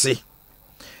Kumasi.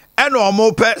 And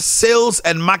omo sales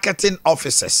and marketing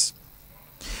officers.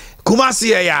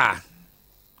 Kumasi ya.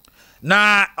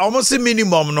 Na almost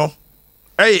minimum no.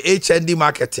 HND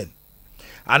marketing.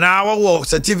 And our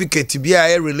certificate to be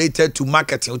related to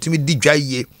marketing. Utimi di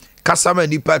dwaye customer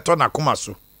nipa to na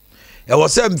kumaso. E wo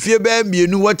se mfie be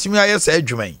mienu watimi aye sa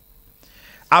adwuman.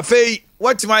 Afei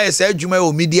watimi aye sa adwuman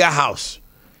o media house.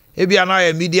 Ebi ana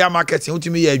aye media marketing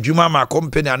utimi ye adwuma ma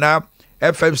company ana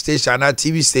FM station ana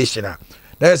TV station.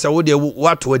 Na say wo de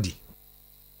what wadi.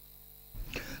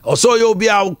 Also you be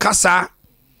a kasa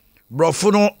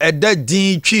brofo no eda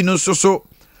din twi no so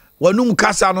wanum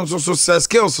kasa no so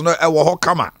skills no e wo ho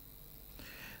kama.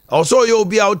 Also you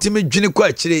be ultimate dwene kwa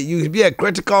akire, you be a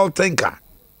critical thinker.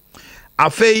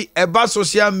 Afei eba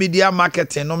social media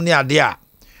marketing no ne ade a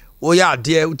wo ya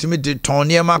ade ultimate ton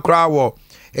ne makra wo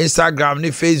Instagram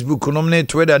ne Facebook no ne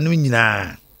Twitter no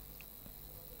nyina.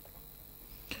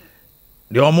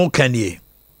 De omo kanie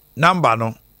number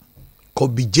no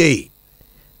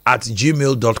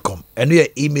kobj@gmail.com and your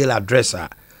email address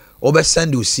obe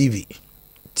send you CV.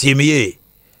 TMA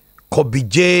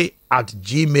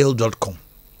kobj@gmail.com.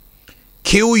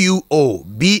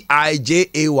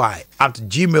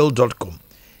 QUOBIJAY@gmail.com.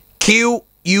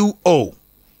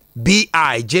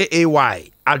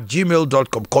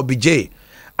 QUOBIJAY@gmail.com. Kobj.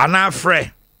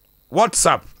 Anafre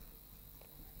WhatsApp.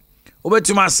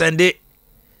 Obetuma send it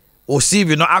o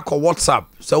CV no akọ WhatsApp.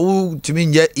 So we to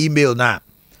me email na.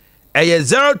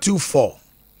 024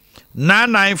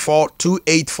 994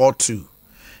 2842.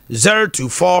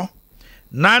 024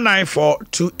 994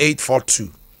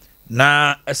 2842.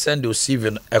 Na send your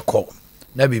CV echo.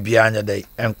 Na bibia anya dey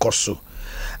enkoso.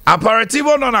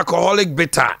 Aperitivo non-alcoholic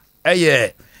bitter.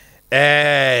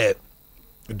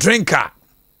 Drinker.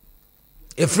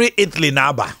 A free Italy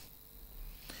naba.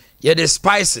 Yeah, the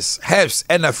spices, herbs,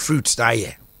 and the fruits na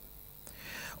ye.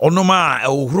 Onoma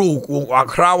ohru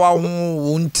akrawa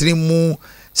hu untrimu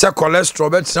se cholesterol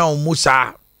betra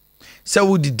musa. Se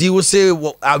wudidi wo say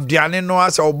aduane no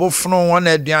asa obofno won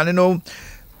aduane no.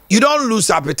 You don't lose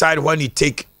appetite when you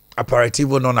take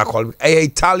aperitivo non-alcoholic. A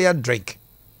Italian drink.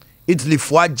 Italy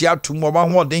fuagia to mama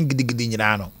ho den gidigidi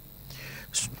nyina no.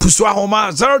 Puswa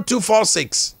homa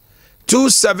 0246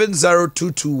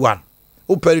 270221.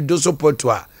 Operidoso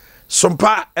potwa.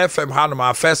 Sompa FM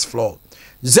Hanoma first floor.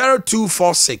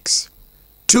 0246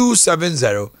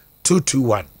 270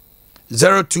 221.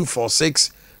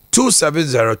 0246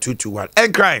 270 221.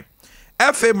 And crime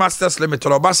FA Masters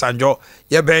Limited Obasanjo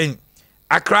yɛbɛn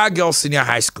Accra Girls Senior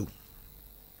High School.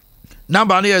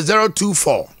 Number is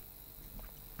 024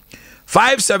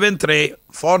 573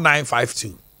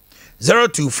 4952.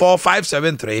 024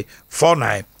 573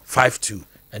 4952.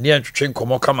 And the train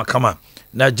come.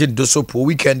 Na jid doso po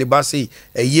weekend basi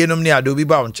e yenom ni adobi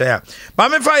ba on chair. Ba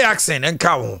me fa Yaksin en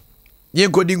ka ho. Ye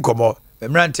nkodi nkomo.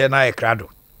 Memrante na e krado.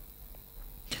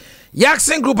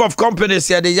 Yaksin group of companies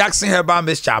here the Yaksin Herbal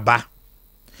Mixture Aba.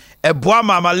 E boa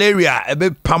ma malaria e be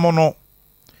pamono.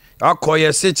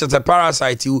 Akoye se chete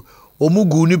parasite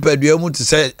omugu ni padua mu te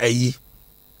se ayi.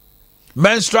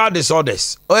 Menstrual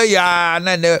disorders. Oh yeah, and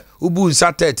then ubu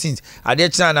 13th,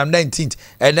 adechina na 19th,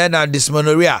 and then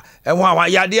dysmenorrhea. And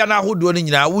one yadia na who do ni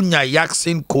na unya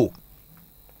Yaksin Co.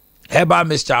 Herbal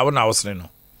Mixture when I was no.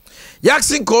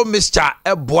 Yaksin Co Mixture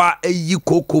eboa eyi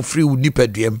koko free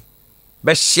unipeduem.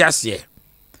 Be shiase.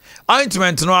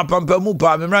 Ointment no apampa mu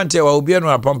pa memrante wa obi no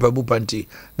apampa mu panti.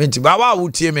 Menti ba wa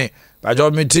wutie me, ba jo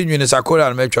me tinwi ne sakola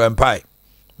na metwa empai.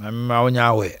 Ma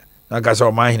onya we. Na ka so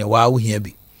Omanhene wa wo hia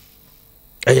bi.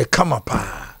 Eye kama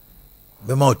pa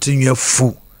be ma otinwe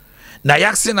fu na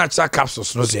Yaksin natural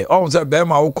capsules no say on say be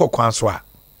ma wo kokwan so a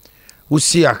wo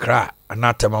si Accra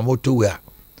anatema moto we a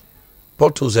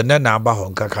bottles and then aba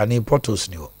ho nkaka ni bottles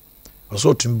ni ho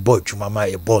so tun boy twuma ma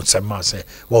e bon say ma say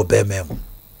wo be mem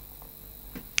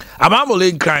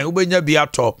amamole nkran wo benya bi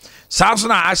ato sanso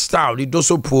na ashtown di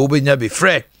doso po wo benya bi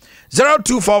frɛ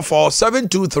 0244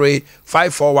 723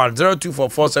 541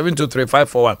 0244 723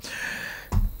 541.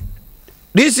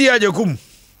 This year, Jakum,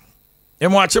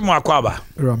 and watch him Aquaba.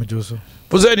 Rami Joseph.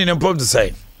 Presenting important to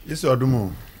say. Yes, I do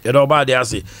more. You know about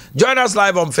the join us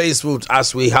live on Facebook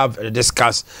as we have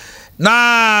discussed.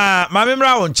 Now, my memory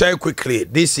on check quickly.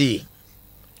 DC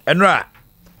and right,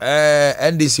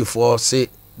 NDC for say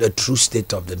the true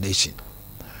state of the nation.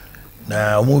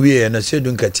 Now, movie and I said,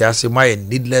 don't get my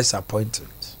needless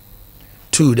appointment.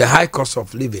 2, the high cost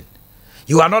of living.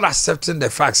 You are not accepting the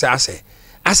facts. I say,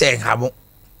 Hamo.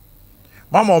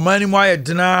 Mama money more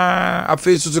dina a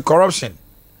face to corruption.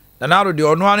 Na now the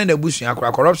ono ane na busu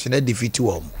akwa corruption e defeat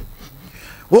wo.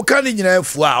 Wo kan ni nyina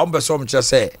afu a on beso mche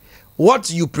say what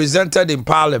you presented in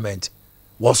parliament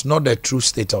was not the true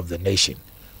state of the nation,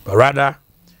 but rather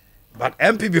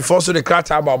MP before so the crack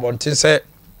about Bontin said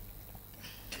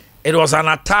it was an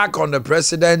attack on the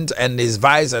president and his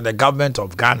vice and the government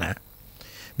of Ghana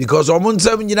because it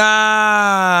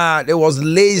was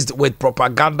laced with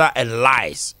propaganda and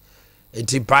lies.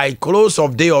 By close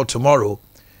of day or tomorrow,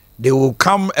 they will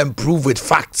come and prove with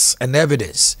facts and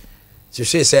evidence. So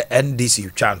she said NDC you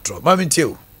can't throw. Mami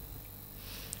too.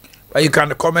 But you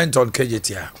can comment on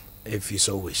KJT if you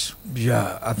so wish.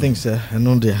 Yeah, I think so. I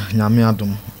know the Nyame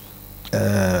Adom.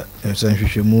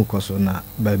 Mu koso na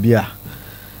babia.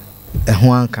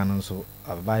 Ehwan kan so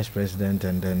a vice president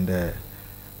and then the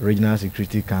regional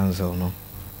security council no.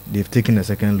 They've taken a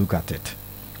second look at it.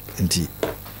 Indeed.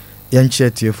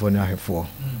 Yanche for na hefo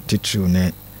titru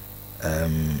ne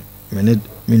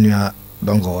menua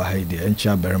dongo wa haide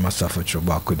encha berema safo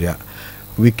chobako dia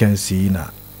we can see na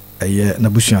eye na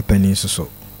busua pani so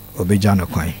obeja na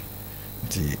kwan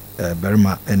ti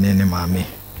berema enene maame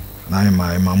na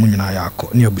mamu nyina ya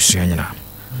akọ ne abusua nyina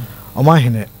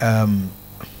Omanhene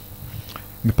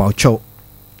me paucho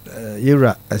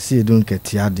yera asi dun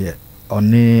ketia de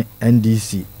one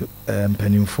NDC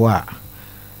mpanimfo a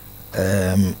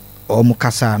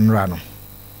Omukasa Nrano.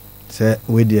 Say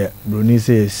with the Bruni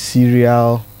say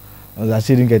serial I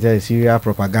didn't get a serial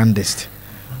propagandist.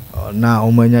 Now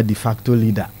Omanya de facto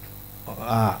leader.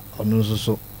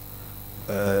 Also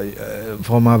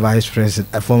former vice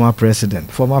president, former president,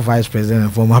 former vice president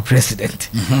and former president.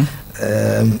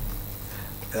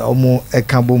 Omo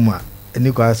Ekabuma and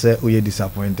you can say we are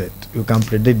disappointed. You can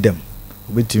predict them.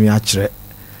 With me actually.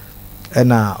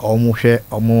 And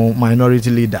omo minority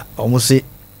leader. Omo say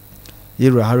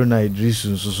Yero Haruna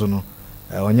Idrisu so no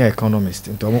onye economist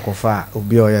into omo kofa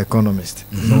obi oya economist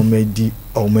no medi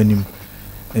omanim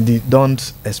and they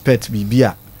don't expect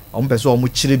bibia omo peso omo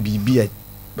chire bibia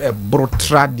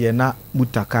brotra de na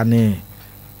mutaka ne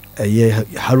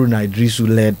Haruna Idrisu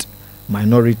led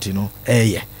minority no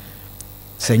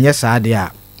senye saade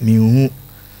a mihu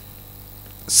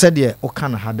sede o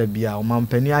kana hada bia o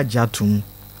mampani ajatum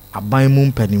aban mu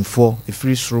mpanimfo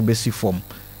efiri soro besi form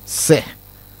se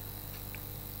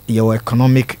your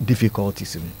economic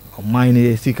difficulties o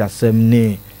mine sika sem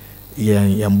ne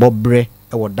ye mbobre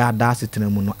e wo dada setena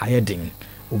mu no ayedin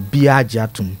obi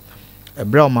ajatum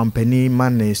ebra o mampani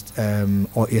managed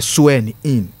or a sworn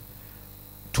in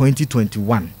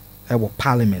 2021 e wo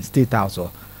parliament state house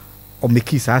or make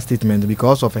his statement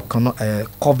because of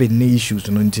COVID issues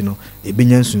no ntino e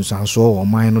benya nsunsanso o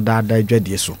man no da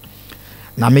dwade so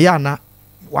na me ya na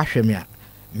wahwe me a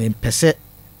me pese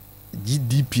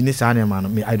GDP ne sa na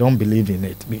man me I don't believe in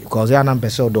it because ya na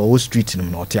pese the whole street no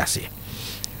no tiase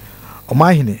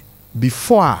Omanhene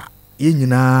before ye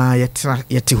nyina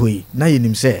yete hoyi na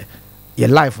yenim se ye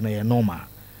life na ye normal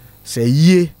se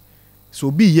ye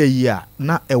so bi ye a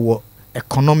na ewo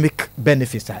economic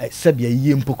benefits sebia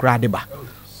ye mpokra de ba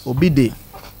obi de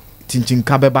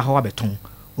tinchinka beba ho abeton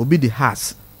obi de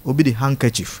has obi de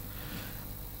handkerchief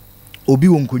obi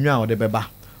wonkonwa o de beba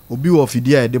obi wo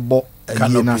fidia de bo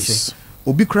canopies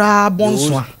obi kra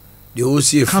bonso the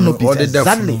OCF or the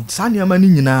exactly sanya mani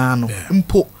nyina no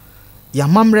mpo ya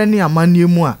mamre ne amanie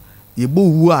mu a ye bo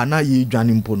hu a na ye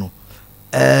dwane mpo no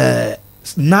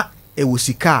na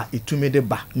ewosika etume de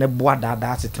ba ne boa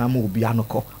dada asetena ma obi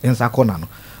anoko ensa kona no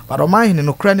but Omanhene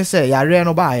no kra ne se yare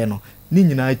no ba ye no ni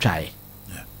nyina atwae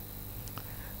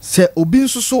se obi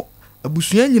nsoso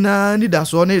abusua nyina ni da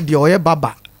so ne de oye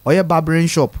baba oye barbering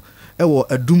shop ewo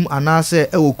adum anase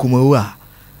ewo kumawu a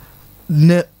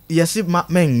ne yesi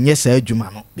men yesa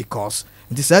adwuma no because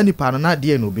nti sa nipa no na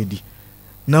de no bedi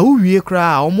na uwie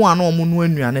kra a omo ano omo no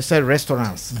anuane se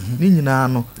restaurants ni nyina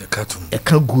no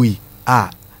eka gui a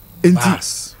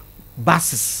enti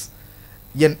buses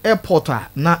yen airport a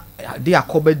na de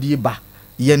akoba die ba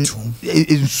yen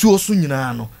nsuo so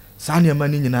nyina no sa ne ma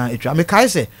ni nyina etwa me kai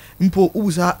se mpo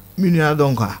ubusa minua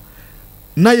donka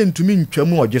na yentumi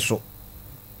ntwam oje so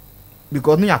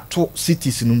because ne ato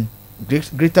cities no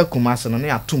greater Kumasi no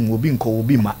ne atom obi nko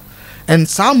obi ma and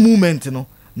some movement no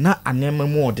na anema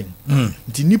modern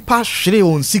nti nipa hwere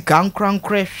on sika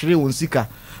ankrankre hwere on sika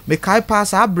me kai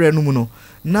pass abre no mu no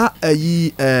na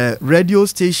ayi radio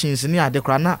stations ne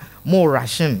adekra na more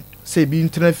ration say bi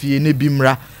ntrafie ne bi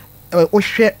mra o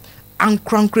hwe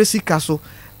ankrankre sika so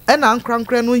ena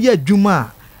ankrankre no ye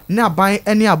adwuma na aban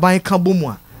ene aban ka bomu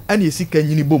a ene sika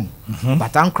nyini bom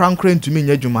but ankrankre ntumi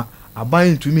nya adwuma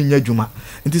aban ntumi nya adwuma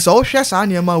nti so o hwe saa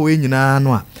ne ma we nyina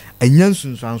no a anya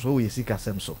nsunsuanso we sika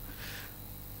sem so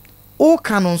o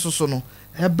kanon so no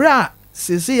hebra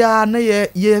sese ya na ye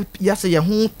se ye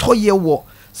ho toye wo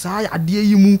saa ade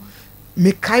yi mu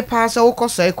me kai pa sa wo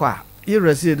kosai kwa ye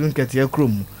resi edun ketia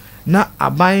krom na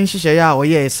aban hihye ya o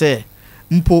ye se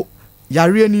mpo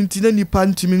yare ni ntina nipa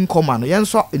ntimi nkoma no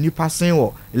yenso nipa sen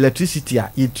wo electricity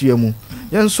a yetua mu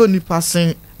yenso nipa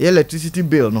sen electricity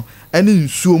bill no ene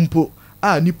nsuo mpo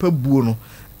a nipa buo no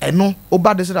eno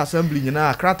oba de assembly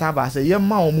nyina krata ba se ye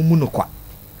ma omumu no kwa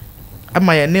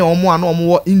ama ye ne omo ano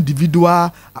omo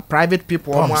individual private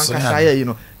people omo ankasa ye you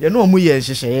know ye no omo ye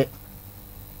nhyehyeye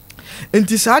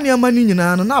enti saa ne ama ni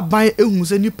nyina no na ban ehun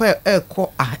se nipa ekọ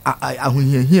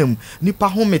ahunhiahiam nipa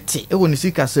homete ewo ne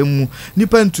sika semu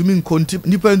nipa ntumi nkonti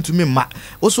nipa ntumi ma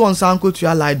oso onsan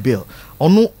kotua light bill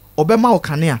ono obema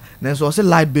okane a nanso o se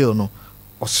light bill no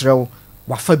osrew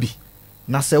wafa bi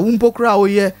na se wumpokra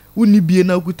oye wuni bie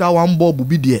na kuta wan bob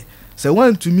bi de se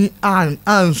wantumi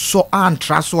anso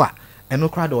antraso a eno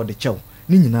kra de ode chew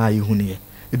ni nyina yehune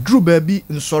eduru baabi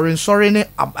nsore ne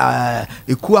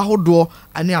eku ahodo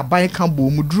ane aban ka bo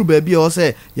mu duru baabi o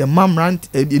se ye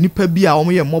mamrant nipa bi a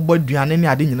omo ye mobo aduane ne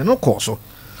ade nyina no koso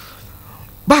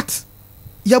but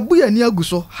yabu ya ni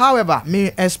aguso however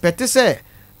me expect say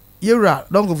yera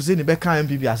don't go say ni be kan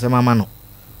MPP asema ma no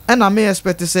and I may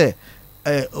expect say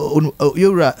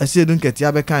yera asiedun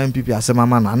ketia be kan MPP asema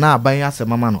ma na aban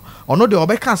asema ma no ono de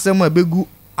obeka asema ebegu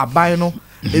aban no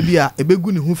ebia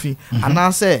ebegu ni hufi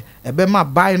anase ebe ma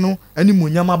bai no ani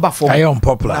munyama ba fo ayon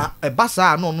popular na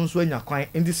ebasa no no so anya kwan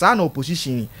ndi sa na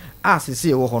opposition asese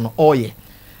e wo ho no oye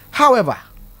however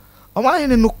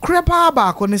Omanhene no krepa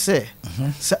ba ko ne se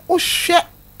se o hwe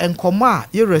enkoma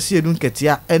ye resi edun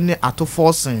ketia ene ato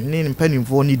forcing ne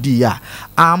mpanimfo ni di ya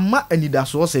ama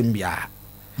anidaso sembia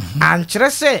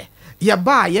ankyere se ye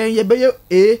ba ye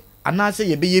beye anase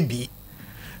ye beye bi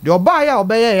de oba ya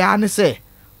obeye ya ne se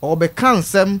obe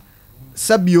kansem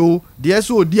sabio de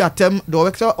eso odi atem de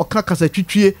obekse oka kasa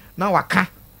twitwie na waka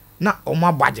na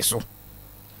oma baje so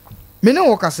mene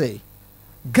wo kase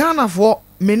Ghana for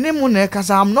minimum na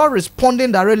kasa I'm not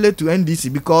responding directly to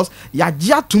NDC because ya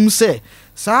jatum say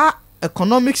sa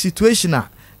economic situation a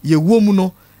ye wo mu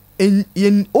no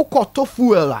en okoto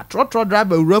fuel a trotro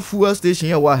driver ura fuel station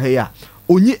ya wa he a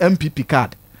onyi MPP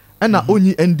card na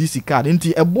onyi NDC card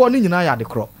nti ebo ni nyina ya de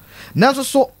kro nanso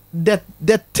so the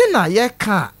thing ye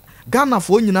ka Ghana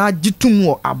for nyina gitum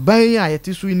wo aban a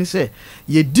yete so ni say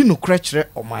ye di no krekere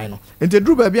oman no nti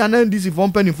dru ba bia na NDC for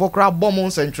company for kra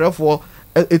bomb central for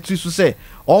etri so say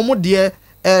omo de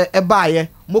ɛbaayɛ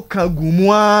mo ka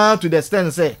gumua to the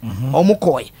extent say ɔmo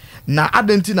kɔɛ na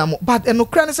adenti na mo but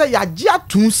ɛnokra ne sɛ yagye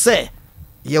atum sɛ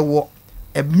yɛwɔ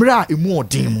ɛmmerɛ a ɛmu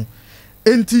ɔden mu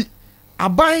enti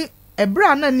aban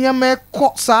ɛberɛ a na nneɛma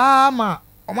ɛkɔ saa ma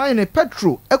ɔmayɛ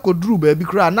petrol ɛkɔduru baabi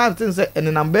koraa na ten sɛ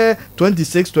ɛnenam bɛɛ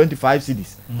 26-25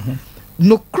 cities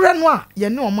nokra no a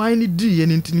yɛne ɔman no dii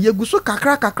yɛne nti no yɛgu so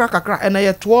kakra ɛna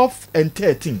yɛ 12 and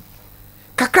 13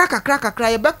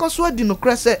 kakra yɛbɛkɔ so adi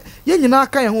nokra sɛ yɛn nyinaa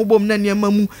ka yɛn ho bom na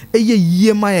nneɛma mu ɛyɛ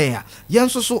yie ma yɛn a yɛn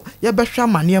nso so yɛbɛhwɛ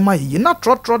ama nneɛma yie na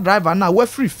trɔtrɔ driver na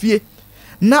wafiri fie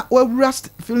na wawura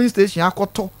filling station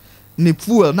akɔtɔ ne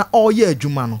fuel na ɔyɛ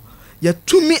adwuma no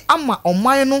yɛtumi ama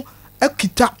ɔman no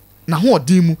akita na ho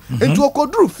ɔden mu enti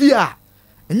ɔkɔduru fie a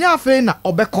ɛnyɛ afei na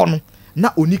ɔbɛkɔ no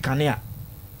na oni kanea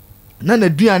na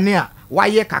n'aduane a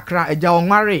wayɛ kakra agya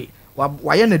ɔnware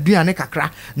wayɛ n'aduane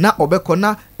kakra na ɔbɛkɔ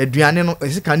na aduane no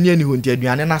ɛsi kanea ni ho nti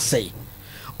aduane na sɛe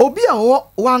obi a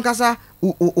wankasa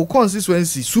o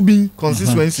constituency subin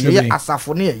constituency yɛ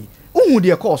asafo ne yɛ uhu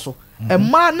deɛ kɔɔ so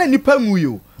ɛma na nipa ngu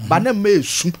yo ba na mma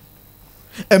esu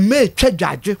ɛma etwa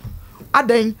dwadwe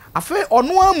adan afei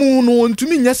ɔno amu no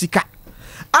ntumi nya sika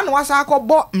ana wasa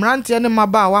akɔbɔ mmeranteɛ ne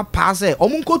mmabaawa paa sɛ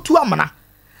ɔmo nkotu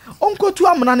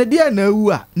amana ne deɛ na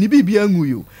awu a ne bibi angu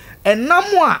yo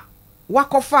ɛnam a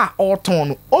wakɔfa a ɔtɔn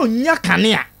no ɔnya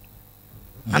kanea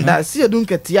anda si edu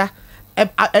nketea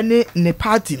ɛne ne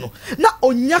party no na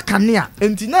ɔnya kanea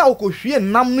enti na ɔkɔhwie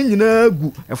nam no nyinaa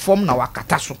gu ɛfɔm na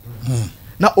wakata so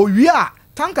na owie a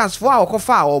tankers fo a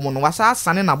ɔkɔfa a ɔmo no wasa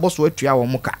asane na bɔso atua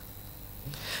wɔn ka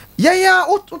yɛya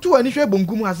otu ani hwɛ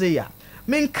bonkum ase ya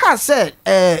menka sɛ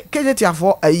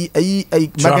kejetiafo ayi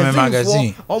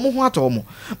magazine ɔmo ho atɔ ɔmo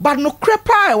but no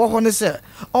krepa ɛwɔ hɔ ne sɛ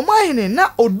ɔmayene na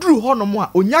oduru hɔ no mo a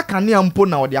onya kanea mpo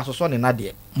na ɔde asosɔ ne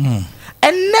nadeɛ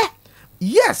ɛnɛ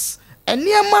yes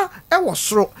ɛnneɛma ɛwɔ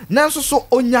soro nanso so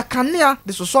onya kanea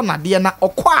de sosɔ nadeɛ na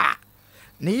ɔkɔ a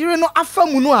ne yire no afa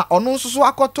mu no a ɔno nso so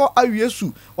akɔtɔ awie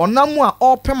su ɔnam a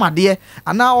ɔpem adeɛ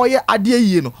ana ɔyɛ adeɛ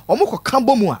yie no ɔmo kɔ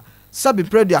kambo mu a sabi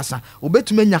producer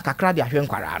obetumi nya kakra de ahwɛ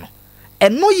nkwara no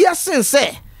ɛno yɛ sen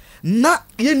sɛ na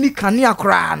yɛni kanea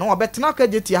koraa na ɔbɛtena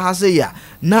kagyetia ha sɛ ya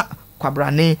na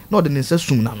kwabrane na ɔde ne nsa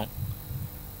sum na no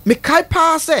mekae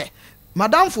paa sɛ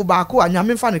madamfo baako a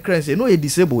nyame fa ne krense no yɛ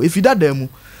disable efida da mu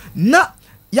na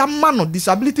yama no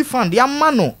disability fund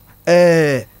yama no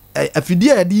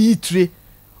afidie yɛde yitire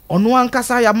ɔno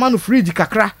ankasa yama no fridge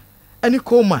kakra ɛne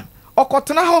coleman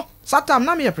ɔkɔtena hɔ satam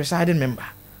na meyɛ presiding member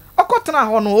ɔkɔtena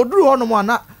hɔ no oduru hɔ no mu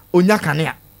ana onya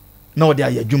kanea na ɔde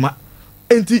ayɛ adwuma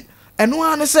enti ɛno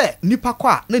ara ne sɛ nipa kɔ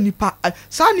a na nipa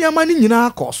saa nneɛma no nyinaa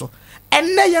kɔ so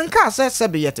ɛnnɛ yɛnka sɛ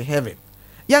sɛbe yɛte heaven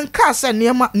yɛnka sɛ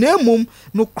nneɛma na emom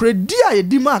no kredi a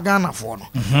yɛdi ma Ghanafoɔ no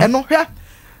ɛno hwɛ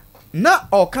na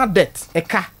ɔka debt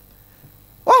ɛka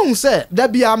ɔhu sɛ da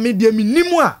bia me deɛ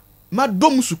menimu a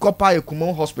madom sukɔpa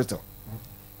Ekumo hospital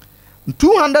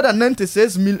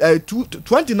 296 million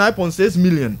 29.6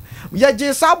 million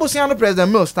yɛgye saa bosia no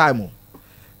President Mills time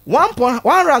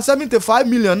 175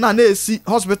 million na esi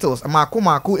hospitals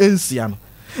mako ensia no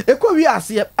ekɔwi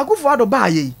ase akufo ado ba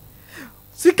yi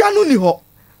sika no ni ho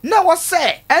na wo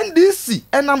say NDC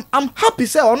and I'm happy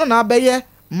say ono na abeye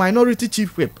minority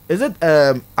chief whip is it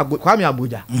Kwame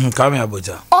Abuja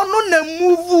ono na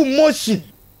move motion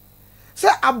say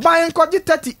aban koji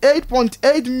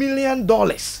 $38.8 million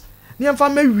ni amfa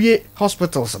mewie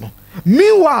hospitals no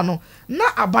meanwhile no na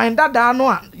aban dada no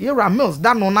a Yera Mills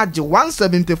da no na je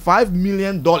 $175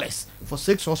 million for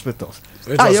 6 hospitals.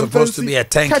 It was supposed to be a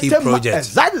 10-key project.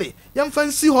 Exactly. Yam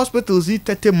fancy hospitals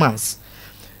 30 months.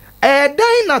 Then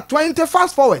na 20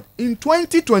 fast forward in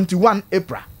 2021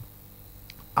 April.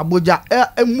 Abuja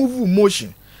a move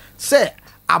motion say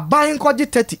aban kwaje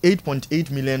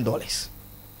 $38.8 million.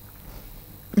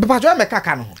 Bepajo me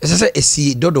kaka no. Say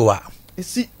esi dodowa.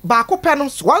 Esi ba ko pe no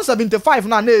 175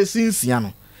 na esi nsia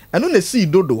no. Eno na esi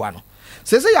dodowa no.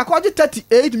 Say yakwaje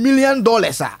 $38 million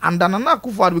and Nana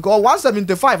Akufo because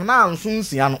 175 na anso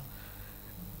nsia no.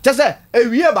 Say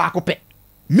ewie ba ko pe.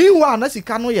 Meanwhile na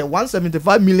sika no ye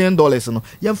 $175 million no.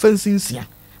 Yem fancy nsia.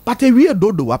 But ewie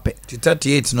dodowa pe.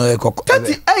 38 no e kokko.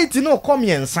 38 no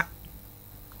komiensa.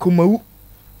 Kumawu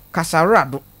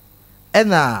Kasarado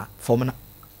ena Fomna.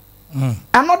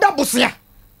 Another bosia.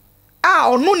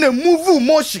 Ono na move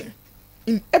motion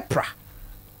in April.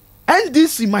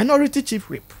 NDC minority chief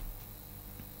whip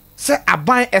say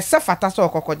aban esefata so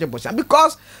okokoje bosia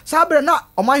because sabre na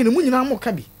Omanhene mu nyina mo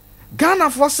ka bi Ghana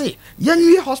for say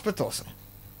yanwie hospitals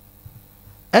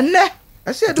enne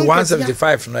ese do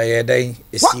 175 no ye den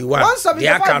C1 the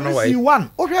aka no way C1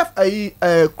 o hwef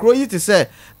kroyi te say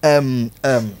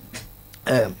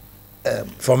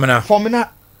Fomina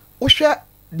o hwe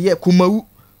de Kumawu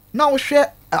now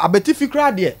share abetifi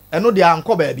kra de eno de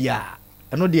anko ba bia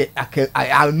eno de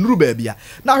anuru ba bia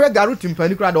now hwe garu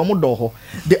timpani kra de omo do ho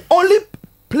the only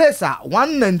place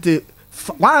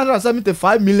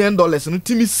 $175 million no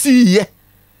timi see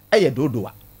ye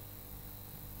dodoa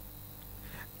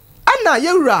ana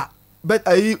yewura but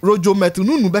rojo metu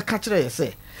nunu be ka kire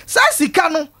say sika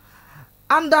no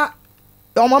under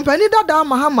omampani dada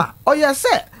mahama oye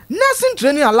say nursing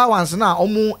training allowance na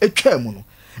omu etwa mu no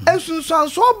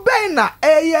ensunsanso ben na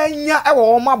enya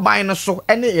ewo oma ban no so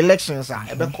any elections a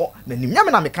ebeko na nim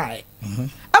nyame na mekai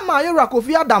ama yewura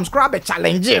Kofi Adams kra be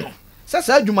challenge no say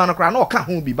adwuma no kra na oka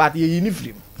ho bi but ye ni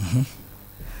free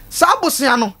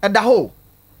sabusia no eda ho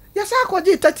yes I could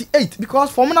 38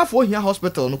 because formula for here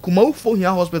hospital no Kumau for here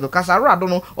hospital Kasara don't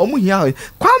know omu here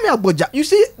Kwame Aboja you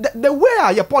see the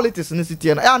way your politics in the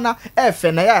city na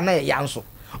FNA na yanso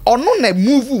ono na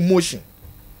move motion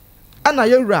ana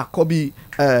yewura Kobi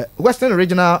Western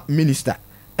Regional Minister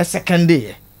a second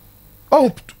day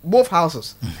both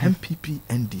houses MPP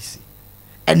NDC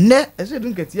and ne as you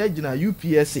don't get here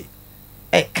UPSA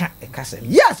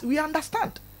yes we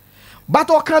understand but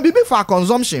o can be for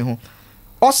consumption ho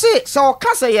or say so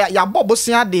kase ya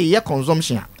bobosia de ye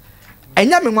consumption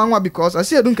enya me nwanwa because I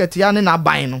say edun ketia ne na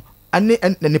ban no ane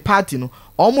ne party no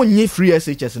omo nye free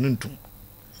SHS no ntum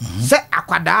se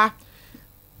akwada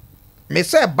me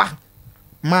se ba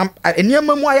ma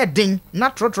eniema mu aye den na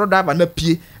trotro driver na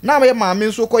pie na me ma me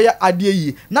nso koye ade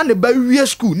yi na ne ba wie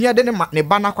school ne de ne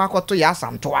ba na kwakoto ya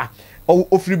asantoa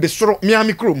ofiri be soro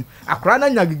miami krom akra na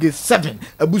nyagege 7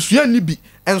 abusua ni bi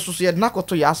enso so ye na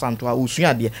koto ya asanto a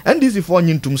osua de ndc for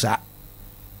nyintum sa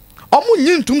omu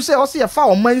nyintum se o se ye fa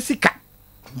oman sika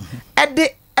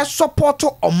ede support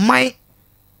oman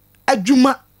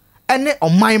adwuma ene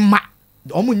oman ma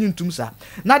omu nyintum sa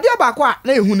na de ba kwa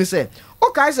na ehu ni se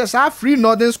o kai se sa free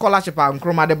northern scholarship a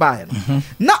nkroma de ba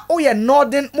na o ye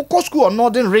northern mo school or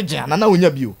northern region na onya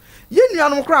bio ye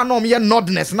nuanom kra na ye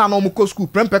nordness na no mo school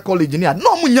Prempe College ni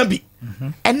no mo nya bi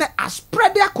ene a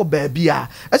spread akoba bia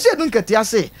ase edun ketia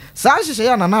se sa hihye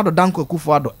ya na nado danko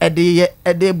Akufo-Addo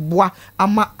ede boa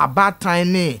ama abatan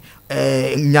ne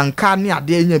nyanka ne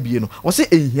ade nya bi no o se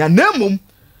ehia na mom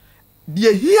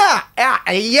de hia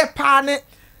eye pa ne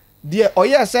de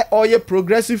oye se oye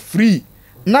progressive free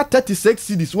na 36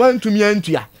 cedis wan tumi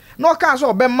antua no ka so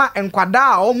obema enkwada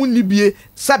a omu nibie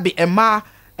sabe ema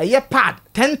eye pad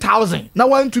 10,000 na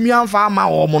wan tumi anfa ama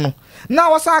omu no na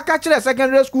wasa ka kire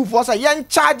secondary school for say yen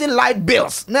charge light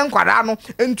bills na enkwada no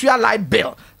entua light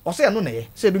bill o say no na ye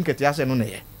say dun ketia say no na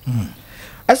ye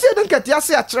ase dun ketia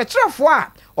say akyerɛkyerɛfo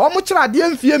a omu kyerɛ ade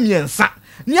amfie miensa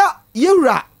nia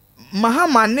yewura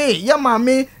mahama ne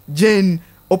yamame Jane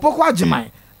Opoko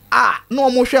Ajiman no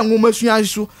omo hwe nwoma sua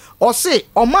so o se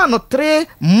o ma no 3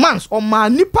 months o ma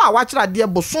nipa a wa kyerɛ ade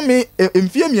bosome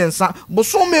emfie miensa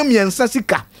bosome miensa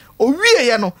sika o wie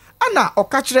ye no ana o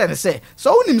ka kyerɛ ne se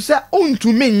so onim se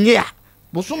ontumi nye a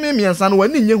bosome miensa no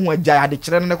wani nye hu agya ade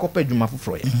kyerɛ ne kopa adwuma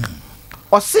foforo ye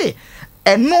o se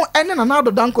eno ene na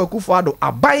nado danko Akufo-Addo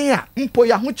aban a mpo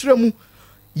ya ho kyerɛ mu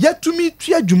yatumi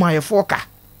tu adwuma ye foka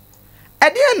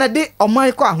ede na de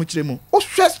oman ko aho kyerɛ mu o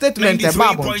hwɛ statement e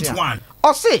ba bon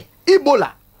o se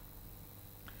Ebola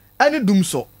ani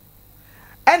dumso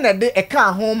ene de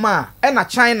eka ho ma ena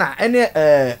China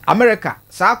ene America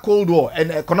sa cold war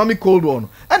and economic cold war no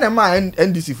ene ma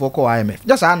NDC for ko IMF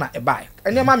just ana e buy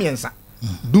ene ma miensa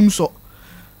dumso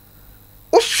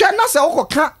o hwɛ na se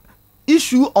okoka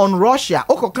issue on Russia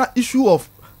okoka issue of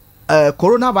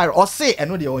coronavirus o se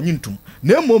eno de onyintum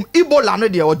na mom Ebola no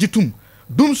de ogitum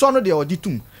dumso no de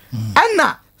ogitum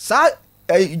ena sa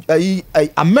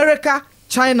America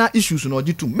China issues no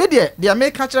ogitum me de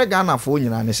America kire Ghana fo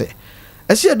nyina ne se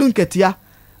ase edun ketia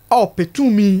o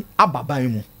petumi ababan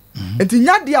mu enti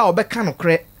nyade a obeka no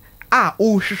kre a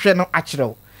o hwehwe no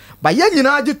akyerew ba ye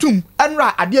nyina agitum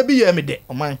enra ade bi ye me de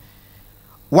oman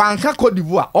wanka Cote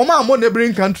d'Ivoire oma mo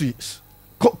neighboring countries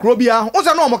krobia o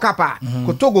se no mo kapa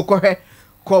ko Togo ko hwe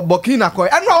ko Burkina ko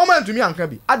enra o man tumi anka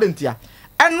bi adentia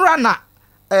enra na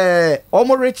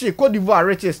omo rechi Cote d'Ivoire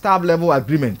rechi stab level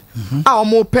agreement a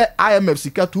omo pe IMF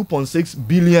sika $2.6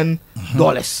 billion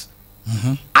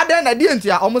aden na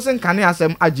dientia omo sen kane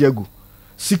asem agiagu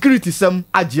security sem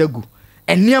agiagu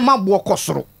eniema bo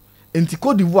kosoro enti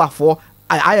Cote d'Ivoire for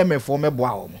IMF for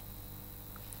meboa omo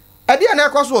ade na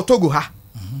ekoso Togo ha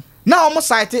na omo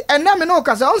site ena me no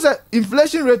kasa on say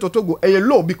inflation rate of Togo e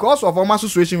low because of our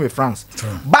situation with France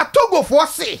but Togo for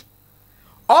say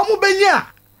omo benya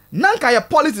nanka ya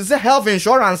policy say health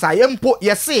insurance ayempo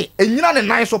yesi enyina ne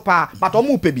nan so pa but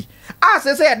omo pebi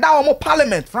say da omo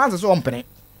parliament France so ompene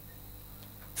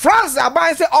France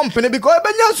aban say ompene because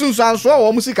ebenya sunsuanso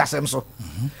omo sikasem so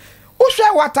Ushe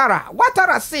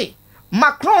Watara say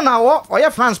Macron na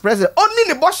oye France president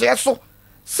only the boss so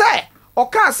say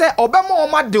oka say obema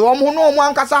oma de omo no omo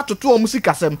ankasa atoto omo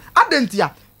sikasem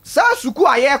adentia sa suku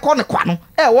aye ko ne kwa no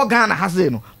wo Ghana ha say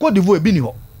no Cote d'Ivoire bi ni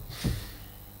ho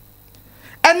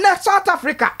and next South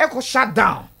Africa echo shut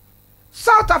down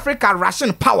South Africa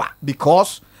ration power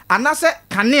because anase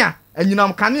kanea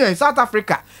enyinam kanea in South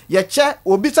Africa ye che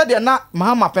obi se de na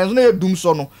Mahama penso na edum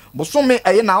so no bosome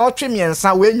eye na otwe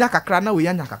miensa we nya kakra na we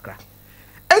nya kakra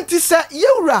enti se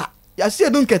yewura ya se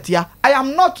edun ketia I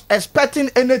am not expecting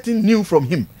anything new from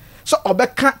him so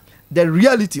obeka the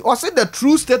reality or say the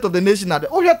true state of the nation at the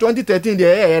 2013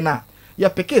 the na ye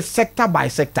pick sector by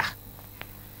sector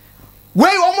we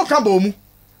omo ka bomu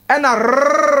ena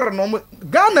no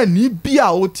Ghana ni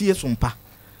bia otie Sompa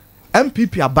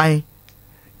MPP aban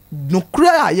no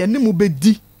kra ye ni mu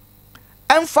bedi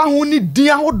emfa ho ni din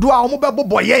ahodo a omo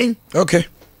bebobo yen okay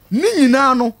ni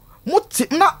nyina no muti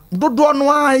na dodo no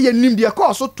a ye nim de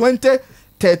course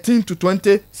 2013 to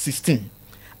 2016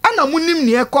 ana munim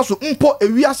ne ekoso mpo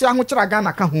ewiase ahokyera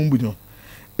Ghana ka ho mbu no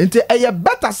enti eye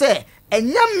better say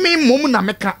enya me mom na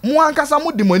meka mo ankasa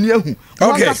mo de mani ahu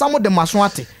mo ankasa mo de maso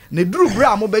ate ne duru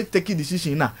bra mo be take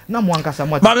decision na mo ankasa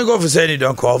mo mami go for say ni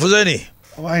don call for say ni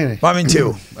mami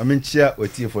ncheo mami nchia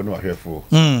otiefo no ahwefo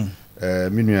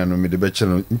minua no me de be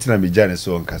cheno ntina me jane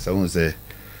so ankasa won say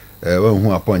wan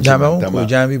hu appoint tama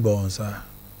jam bi bon sa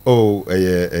oh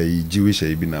Jewish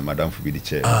bi na madam fu bi di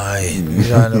che ai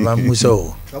jana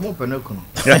mamuso Amo peneko no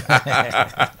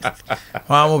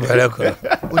amo peneko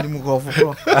oni mu go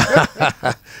foforo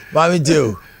mami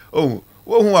ncheo oh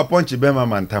wo hu appoint be ma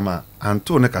mantama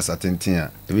anto ne kasatenten a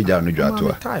ebi ja no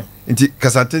dwatoa nti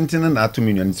kasatenten na ato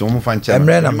minua nti wo fa ncha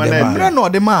emre no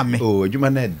de ma me oh adwuma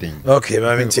na den okay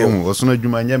mami ncheo wo so no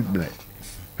adwuma nya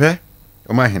he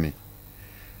Omanhene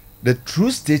the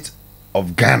true state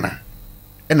of Ghana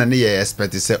and an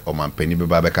expect to say Omanhene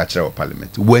beba be catch our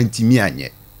parliament wentimi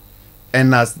anye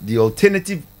and as the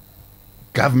alternative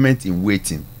government in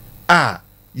waiting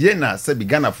ye na say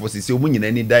Ghana forces say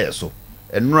omunyina ni da so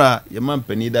enura ye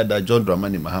Omanhene da John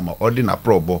Dramani Mahama ordinary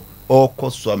probo or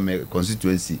koso me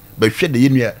constituency but hwe the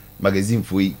yenua magazine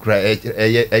for cry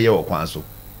eye okwan so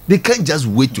they can't just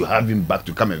wait to have him back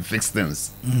to come and fix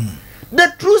things.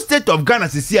 The true state of Ghana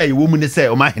is here a woman say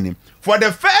Omanhene for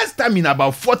the first time in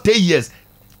about 40 years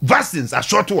vaccines are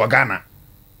short to Ghana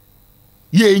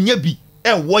ye nyebi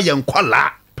wo ye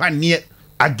nkwala panie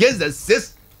against the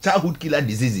 6 childhood killer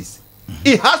diseases.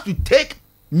 It has to take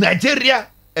Nigeria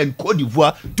and Cote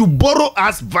d'Ivoire to borrow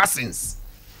us vaccines.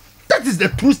 That is the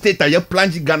true state that you're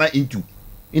plunging Ghana into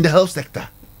in the health sector.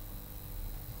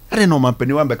 I don't know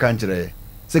Omanhene wan be kanjere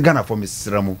say Ghana for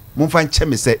Mrs. Ramu Mumfan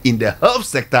Chemi say in the health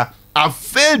sector I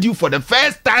failed you for the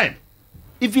first time.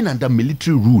 Even under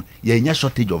military rule, you have a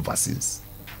shortage of vaccines.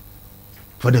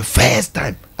 For the first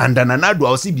time. And then another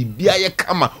I see bibia ye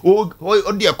kama. Oh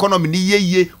the economy ni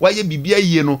ye. Why ye bibia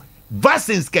ye no?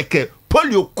 Vaccines keke.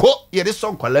 Polio ko ye de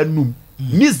son kola num.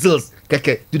 Measles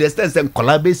keke. To the extent say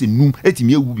kola base in num.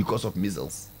 Etimi wu because of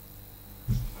measles.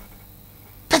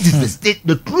 That is the state,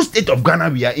 the true state of Ghana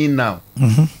we are in now.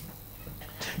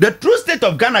 The true state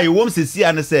of Ghana you won't see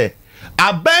and say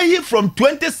Abayi from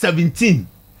 2017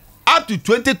 up to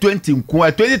 2020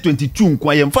 2022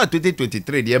 in fact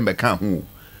 2023 the mbeka hu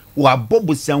wa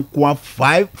bobo sian kwa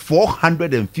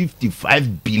 455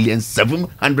 billion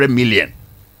 700 million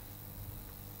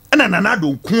ana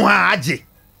nanado kwa aje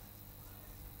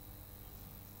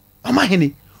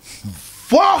Omanhene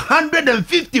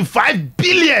 455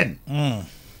 billion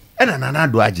ana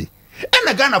nanado aje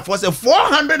ana Ghana for say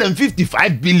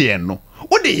 455 billion no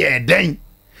what the year den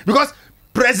because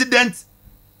President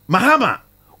Mahama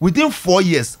within 4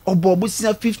 years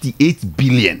obobusia 58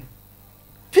 billion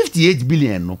 58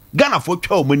 billion no Ghana for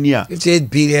twa money 58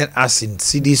 billion as in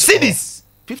cedis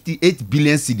 58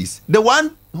 billion cedis the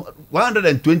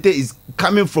 120 is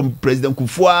coming from President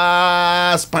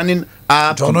Kufuor spanning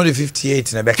up to the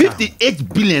 58 na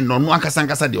 58 billion no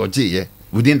akasankasa de oje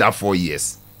within that 4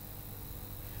 years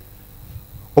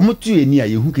omutu eni a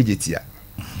yehu kejetia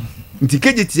nti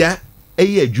kejetia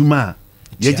eye adwuma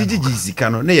ye jiji sika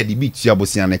no na ye de bi tua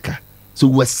bosian ka so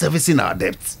we are servicing our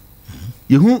debt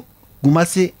yehu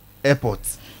Kumasi airport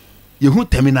yehu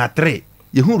terminal 3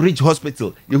 yehu Ridge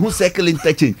hospital yehu circle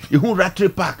interchange yehu Ratray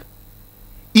park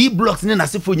e-blocks ni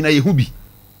nasefo nyina yehu bi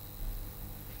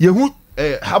yehu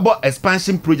harbor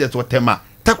expansion project or tema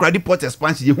Takoradi port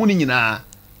expansion yehu ni nyina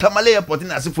Tamale airport ni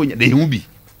nasefo nyina yehu bi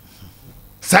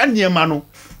sanyema no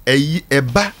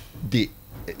eba de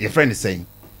your friend is saying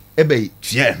ebe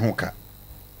tua ho ka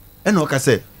eno ka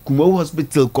say Kumo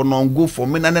hospital konongo for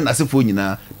me na na sefo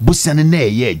nyina bosia ne na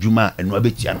eye adwuma eno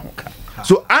abetia no ka.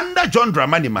 So under John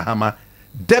Dramani Mahama,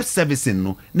 debt servicing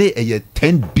no na eye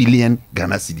 10 billion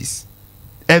Ghana cedis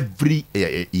every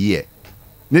year.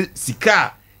 Ne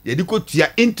sika ye di ko tua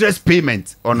interest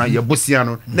payment on your bosia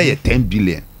no na eye 10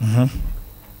 billion.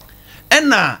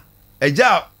 Ena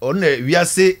eja on we are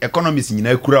say economists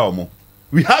nyina kura omo.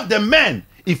 We have the men.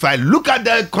 If I look at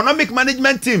the economic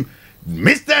management team,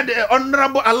 Mr. The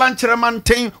Honorable Alan Chairman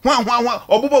team,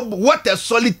 what a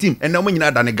solid team. And now we need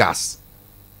a gas.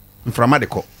 From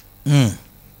Adeko.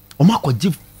 Omako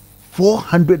give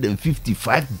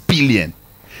 455 billion.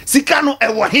 Sikano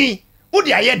ewahi.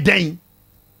 Udi aye den.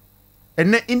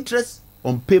 And the interest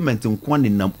on payment in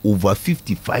Kwanina over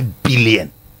 55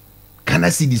 billion. Can I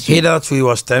see this? Hitherto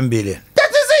was 10 billion.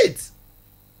 That is it.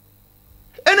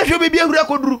 And if you be able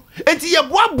to do, and you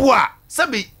boa,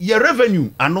 sabi your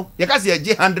revenue, ano, you can say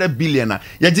 100 billion,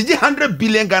 you 100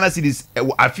 billion Ghana cedis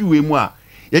a few way more.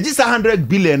 You just 100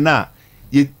 billion na,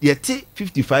 you take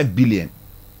 55 billion.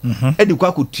 And you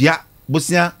kwa kutia,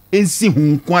 bosia, ensi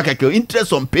hunkwa keke,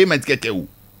 interest on payment keke u.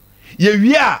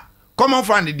 You are common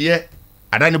friend there,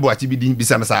 adani Boakye bidi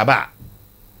bisama saba.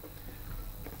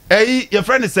 Your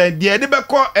friend said, the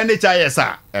Edibako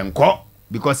NHIS enko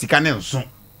because he can't soon.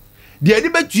 The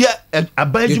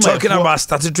Edibako you're talking about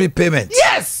statutory payments.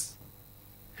 Yes.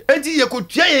 And you could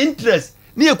share interest.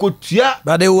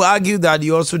 But they will argue that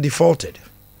you also defaulted.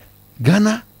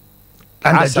 Ghana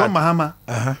and John Mahama.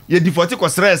 You defaulted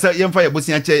because you fire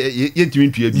Bosnia.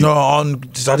 No,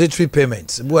 on statutory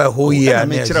payments. Well, a whole year.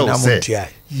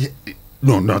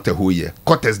 No, not a whole year.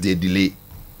 Quarters they delay.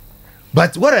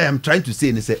 But what I am trying to say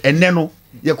is, and then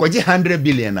you could 100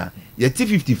 billion, you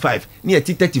 55, near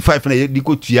 35, and you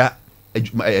go to your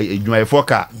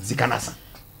forecast, Sikanasa.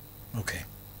 Okay.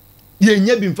 You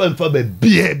never been found for a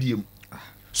beard.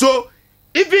 So,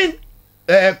 even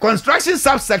construction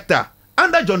subsector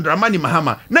under John Dramani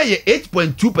Mahama, now you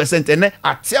 8.2%, and then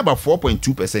at about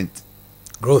 4.2%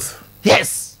 growth.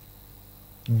 Yes,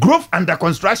 growth under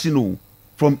construction.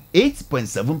 From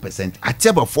 8.7% at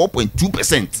about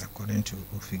 4.2%. According to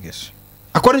figures.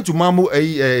 According to Mamu,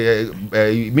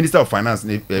 Minister of Finance,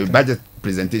 budget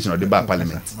presentation of the Bar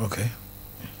Parliament. Okay.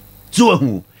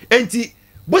 So, enti,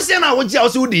 Bosiana would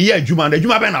also the year Juma, the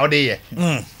Juma Ben out there.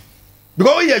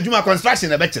 Because we are Juma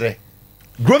construction a better.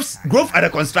 Growth at the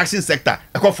construction sector,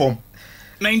 a conform.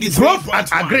 Growth at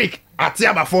agric at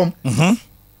Tiaba form.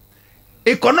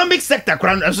 Economic sector,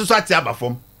 crown and society Tiaba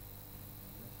form.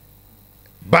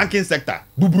 Banking sector,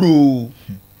 bubro.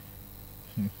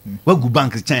 What good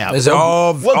bank is China?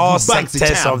 All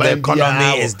sectors of the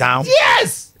economy is down.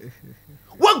 Yes.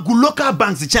 What good local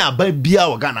banks in China by Bia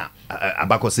or Ghana?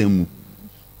 Abako semu.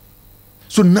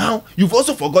 So now you've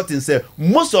also forgotten, say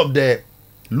most of the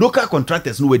local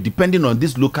contractors who were depending on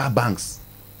these local banks.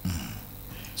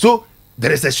 So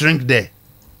there is a shrink there.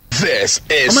 This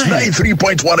is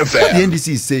 93.1 FM. What the NDC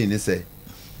is saying is,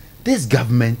 this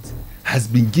government has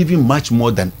been giving much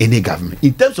more than any government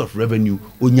in terms of revenue.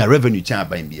 On your revenue, China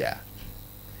by India.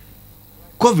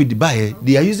 COVID by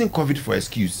they are using COVID for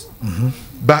excuse.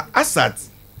 But as at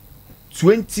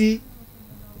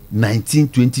 2019,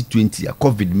 2020,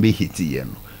 COVID may hit here.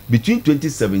 Between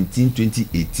 2017,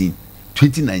 2018,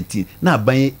 2019, now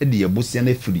buying the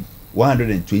Bosiane free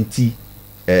 120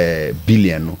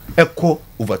 billion, echo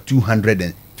over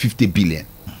 250 billion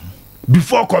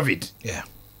before COVID. Yeah.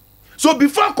 So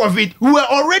before COVID, we were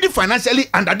already financially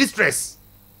under distress.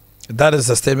 That is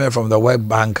a statement from the World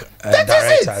Bank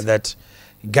director that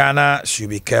Ghana should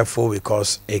be careful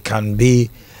because it can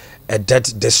be a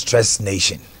debt distressed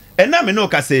nation. And now me know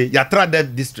can say ya tra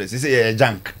debt distress. You say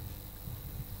junk.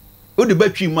 O de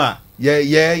betwi ma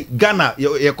ye Ghana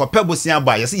ye kopɛ bosia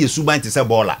ba ye say ye suban te say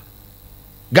baller.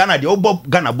 Ghana de obo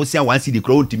Ghana bosia wan see the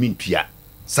crown ntimi ntua.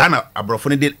 Sana abrofo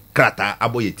ne de krata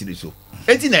abo ye tiri so.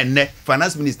 Enti na enne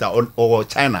finance minister or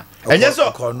China. And yes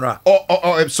sorry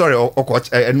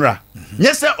Enra.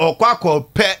 Yes sir okwa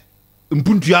pe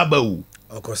mpuntua ba u.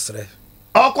 Okostre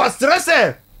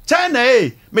say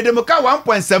China me dem ka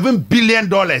 1.7 billion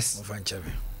dollars.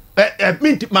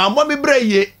 Mint ma mo me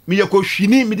breye me ye ko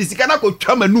hwini me de sika na ko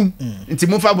twa manum nti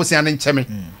mo fa bosia ne ncheme.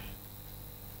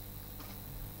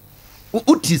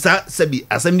 Uti sa sabi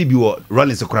asem ni bi wo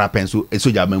Rollins kora penso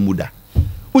esoja mamuda.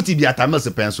 Uti bi atamels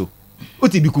penso.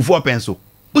 Uti bi Kufuor penso.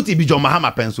 Uti bi John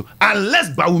Mahama penso. Unless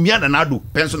Bawumia na Nadu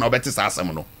penso na obeti sa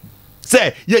asem no.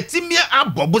 Say yetimia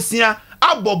abobosia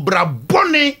abobra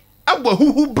boni abo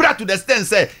huhu bra to the extent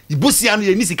say bosia no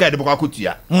ye ni sika de bokwa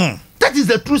kotua. That is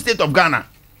the true state of Ghana.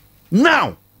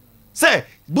 Now, say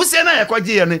bosia na ye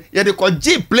kwaje ye ne ye de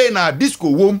kwaje play na disco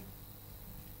wom.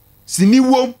 sini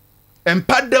wom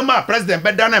empa dem a president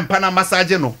beda na empa na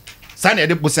massage no sa na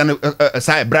de busia no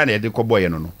sa ebra na de koboye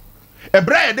no no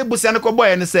ebra ya de busia no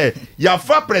koboye no say ya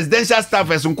fa presidential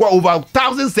staffers nko over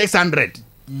 1600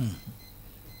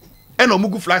 eno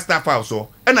mugu flag staff house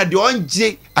ena de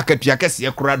onje akatua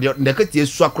kese kura de ndekatie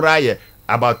su akura ye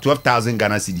about 12,000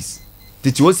 Ghana cedis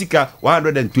titi osika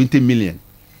 120 million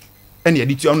ene ya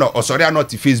ditu no osori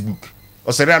anot Facebook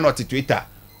osori anot Twitter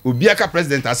obiaka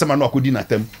president asema no akodi na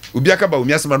tem obiaka ba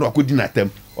omi asema no akodi na tem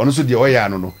ono so de oya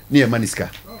no no ne maniska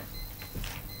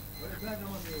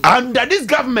under this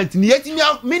government ni yetimi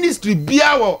ministry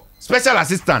bia wo special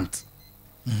assistant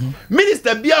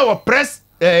minister bia wo press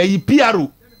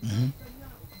PRO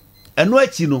eno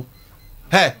achi no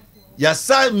he ya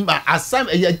asam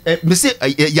me say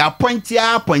ya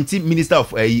appoint minister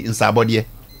of insabodie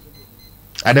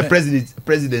at the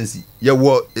presidency ya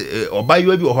wo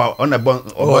obayo bi on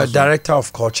a director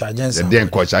of culture agents the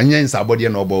culture anya insabodie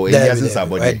no obo elias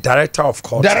insabodie director of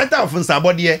culture director of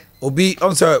insabodie obi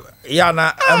on so ya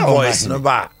na invoice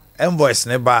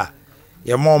ne ba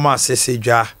ya mo ma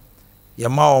sesedwa ya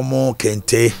ma omo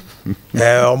kente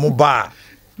omo ba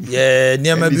ya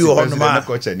niam bi wo no ma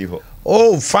culture ni ho.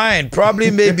 Oh, fine. Probably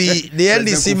maybe the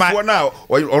NDC might. The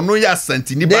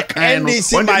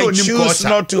NDC might choose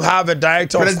not to have a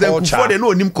director of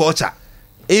culture.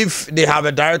 If they have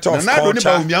a director of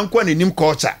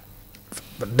culture,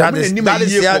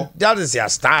 that is their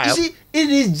style. You see, it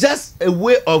is just a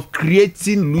way of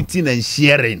creating, looting, and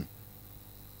sharing.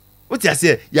 What you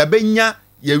say? Ya benya,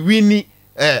 ya wini,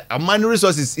 money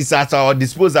resources is at our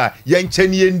disposal. Yan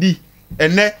chen yendi,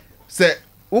 and ne say.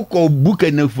 Uko book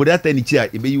and for that any chair,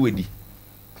 you be ready.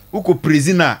 Uko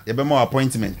prisoner, you be more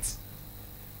appointment.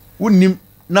 Unim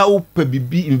now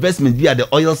PBB investment via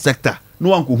the oil sector.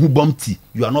 No one who bumpty.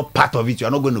 You are not part of it. You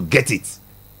are not going to get it.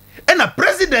 And a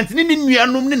president,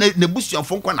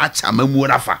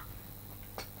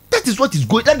 that is what is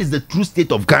going. That is the true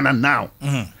state of Ghana now.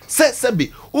 Say, Sebi,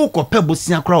 uko pebo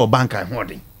siakra o banka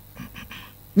holding.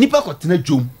 Nipa kotina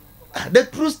jom. The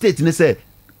true state ne say.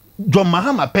 John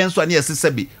Mahama penso ani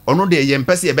esesebi ono de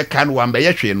yempese ye beka no wamba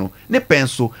ye hwe no ne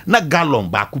penso na gallon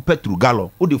ba ku petrol gallon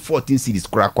o de 14 cedis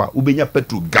krakwa ubenya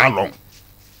petrol gallon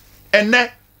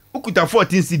enne ukuta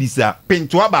 14 cedis a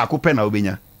pentoa ba ku pe na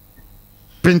ubenya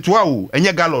pentoa o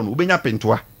enye gallon ubenya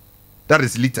pentoa that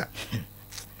is liter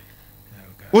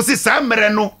usi samre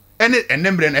no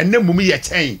enne mumi ye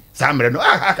chen samre no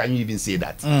how can you even say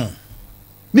that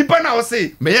nipa na o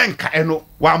say me yenka eno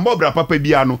wa mbobra papa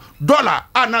bia no dollar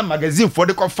ana magazine for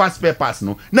the fast papers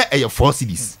no na eye 4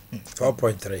 cedis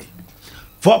 4.3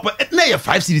 na eye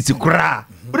 5 cedis kura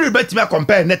we bet me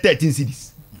compare na 13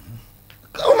 cedis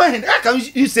oh man how can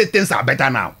you say things are better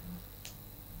now?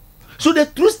 So the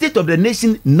true state of the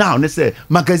nation now ne say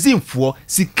magazine for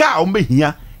sika o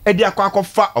mehia e de akwa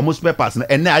almost papers na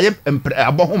ene aye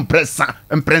aboho imprensa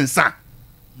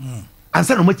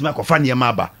ansa no meti me akofa ne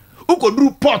ma uko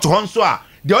dru port honso a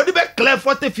the only be clear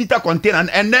 40 feet container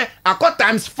and then a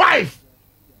times 5.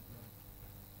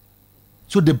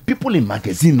 So the people in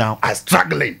magazine now are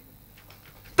struggling.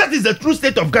 That is the true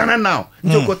state of Ghana now.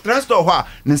 So go trust or what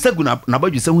nsegu na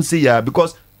baju se hu say ya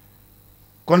because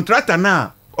contractor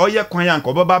na oye kwan yan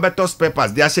ko baba better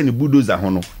papers they are saying bulldozer ho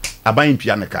no aban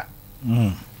pianeka.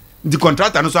 The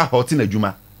contractor no so hot na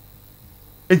adwuma.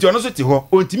 Enti ono so ti ho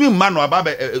ontimi mma no aba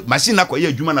machine na koye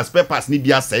adwuma na spare parts ni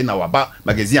bia sai na waba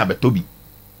magazine abetobi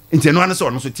enti no ane so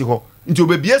ono so ti ho enti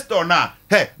obebie store na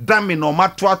he dami no ma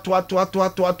to na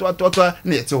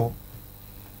eti ho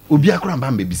obi akora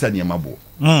mba mbebisa ne mabo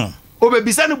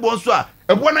obebisa ne bo nso a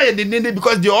ebo na ye dindinde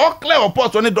because they all clear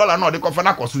report on $1 na o de kofa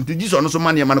na koso enti jiso ono so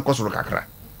ma ne ma ne koso kakra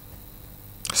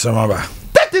samaba.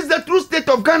 That is the true state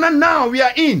of Ghana now we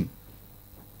are in.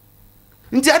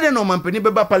 Nti ade no mampani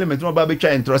beba parliament no ba be twa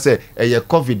entro say ye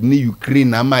covid ni Ukraine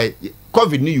na mai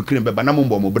covid ni Ukraine beba na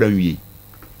mombo mo bra wie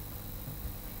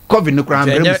covid ni kra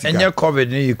mbra musika enye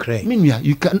covid ni Ukraine minua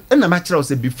you can na ma kira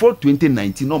say before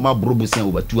 2019 no ma bro bosen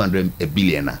over 200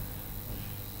 billion na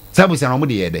sabu se na mo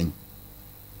de ye den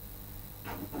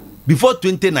before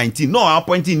 2019 no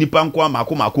appointing nipa nko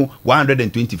amako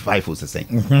 125 or say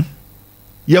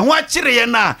ye ho a kire ye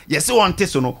na ye se won te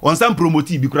so no on sam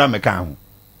promote bi kra meka ho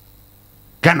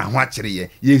Ghana ho akire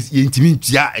ye ntimi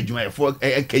ntua adwuma yefo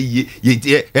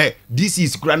ye this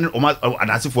is kran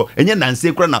adase for enye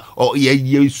nanse kran na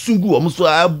ye sungu o so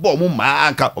abo mo ma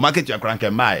anka o market kran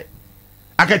kan mai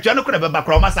akatua no kra be ba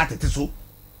kra o ma satete so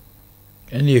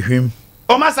ene ehwim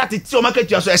o ma satete o market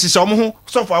so ehye o mo ho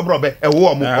so for abrobe e wo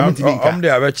o mo ntimi nka om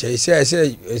de abeche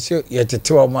say ye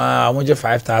tete o ma mo je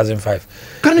 5005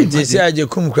 kan je say aje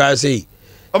kum kra say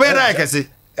obe na ekese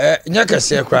nya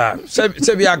kese kra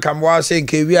se bia kamwa se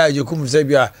nke wi a jekum se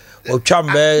bia o twam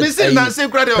be me say na say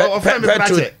kra de o friend me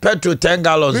kra petrol 10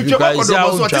 gallons because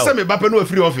I say me bape no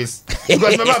free office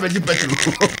because me ba be petrol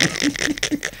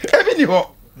ebi ni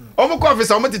ho omo ko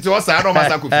office omo tete o sa na o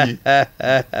masa ko fie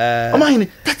Omanhene,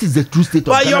 that is the true state of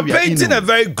but Ghana. you're painting a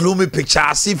very gloomy picture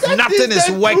as if that nothing is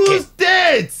working. True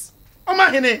state.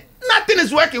 Omanhene, nothing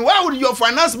is working. Why would your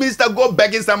finance minister go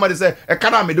begging somebody say e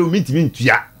kana me do meet me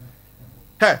ntua?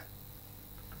 Hey,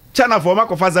 China for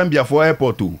Makofa Zambia for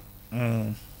airport too.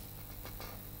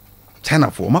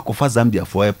 China for Makofa Zambia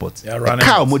for airport.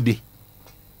 Car mode.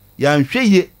 Ya nhwe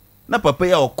ye na papa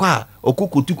ya okwa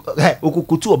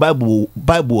okukutu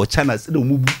Bible o China se do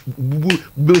mu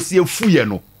besie fuye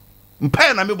no.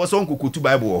 Mpa na me boso okukutu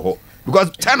Bible ho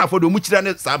because China for do mu kira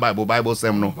ne sa Bible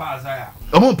sem no.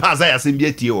 Omo mpa Isaiah sem bi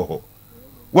atie ho.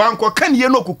 Wan ko kan ye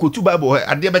no okukutu Bible ho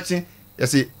ade beche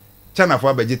yesi China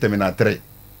for abeje terminal 3.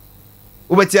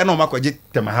 Ubetia na omakwaje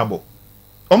temahabo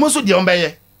omo so de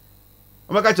ombeye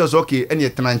omaka chose okay ene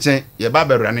tenanchen ye ba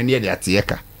berane ne ye de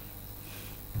ateka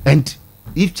and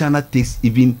if China takes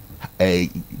even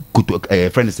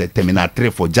friend say terminal 3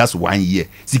 for just 1 year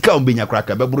sika ombenya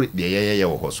kraka beburu de ye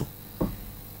wo so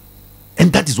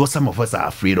and that is what some of us are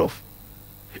afraid of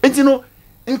and you know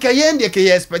nka ye ndie ke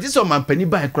ye expect so man pani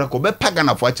ban kraka be paga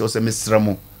na fo ache o se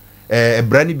mesramo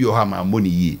brani bi o ha ma money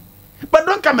yi. But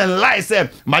don't come and lie, say,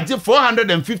 Maji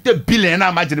 450 billion,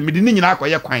 I'm imagining me didn't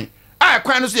acquire coin. I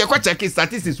quite so you check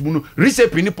statistics,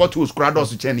 reshaping the potholes,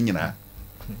 cradles, chaining.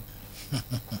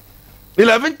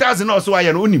 11,000 or so I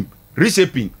own him,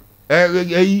 reshaping.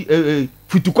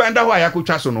 Futukwanda, why I could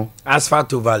chasono.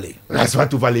 Asphalt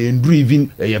Valley, and drew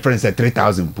even your friend said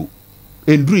 3,000 poo.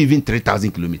 And drew even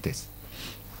 3,000 kilometers.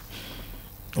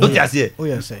 Look at here. Oh,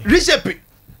 yes, Reshaping.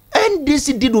 And this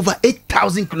did over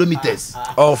 8,000 kilometers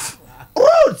of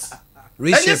roads.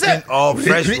 Reshaping of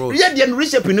fresh roads. Yeah, then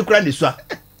reshaping the Quran is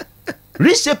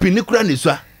reshaping the Quran is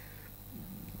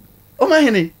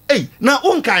Omanhene, hey, now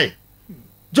unkai.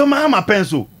 Jomahama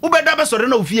pencil. Ubeda be sore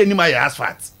na ofie ni my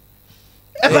asphalt.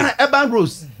 Eban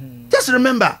roads. Just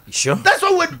remember. Sure. That's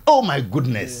what we. Oh my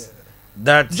goodness.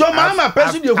 That Jomahama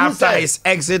pencil after his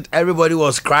exit, everybody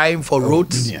was crying for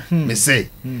roads. Me say,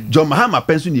 Jomahama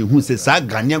pencil you who says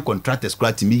Ghanaian contractors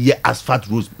scratch me ye asphalt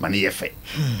roads money yefe.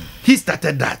 He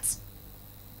started that.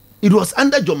 It was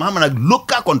under Jomahama like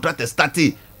local contractors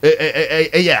started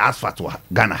asphalt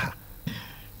Ghana.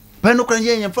 But no can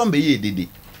ye from be didi.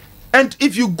 And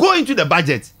if you go into the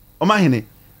budget, Omanhene,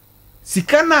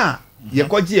 Sikana ye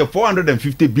kwaji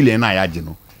 450 billion na yaje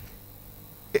no.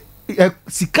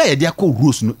 Sika ya dia ko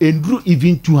rose no endru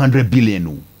even 200 billion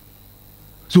no.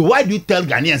 So why do you tell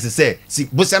Ghanaians say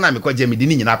bosia na me kwaje me di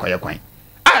ni nyina akoye kwan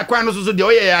kwan no so de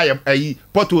oye ayi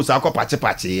portos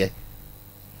akopache ye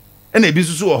ena ebi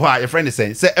so wo ho a your friend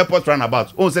say airport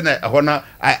runabout o say na ho na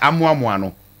amoamoa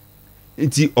no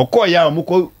nti okoya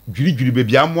omko dwiridwiri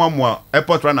bebi amoamoa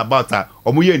airport runabout a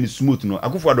omoye ni smooth no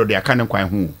akofo do de aka ne kwan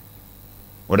ho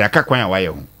o de aka kwan a waye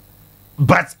ho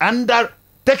but under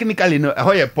technically no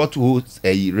how your potholes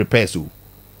repair so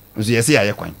you see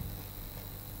aye kwan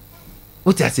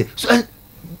what I say so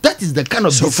that is the kind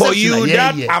of so for you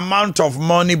that amount of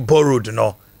money borrowed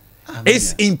no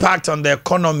its impact on the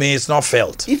economy is not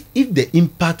felt. If the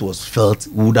impact was felt,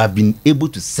 we would have been able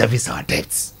to service our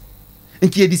debts.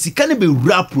 And here this can be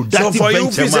real productive. So for you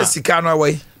business Sikano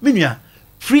away meaning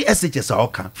free SHS are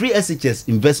okay. Free SHS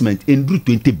investment in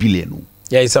 20 billion.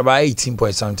 Yeah, it's about 18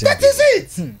 point something. That is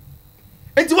it.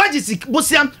 And what is it?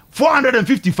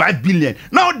 455 billion.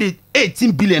 Now the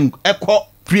 18 billion equal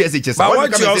free SHS. But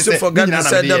what you also forget to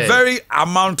say, the very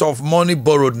amount of money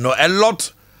borrowed, no, a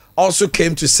lot also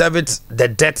came to service the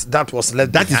debt that was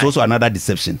left behind. That is also another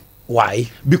deception. Why?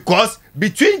 Because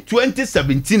between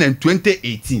 2017 and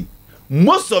 2018,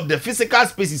 most of the physical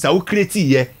spaces are created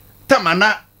here.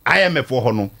 Tamana IMF for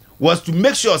Hono was to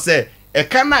make sure say a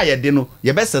kana ya deno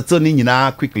you best settle ni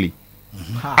nyina quickly.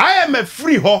 IMF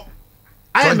free ho.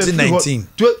 2019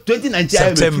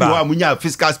 September amunya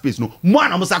fiscal space no mo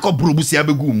na mo sako brobusi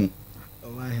abegu mu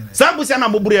sambusi na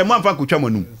mo buru e mo amfa kotwa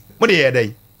manum mo de ye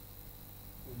dai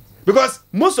because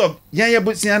most of yan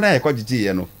busi na e kwagigi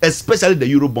ye no especially the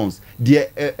euro bonds the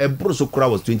bro so kura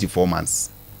was 24 months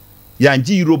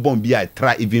yanji euro bond bi I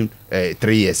try even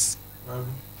 3 years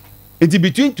it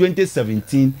between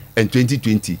 2017 and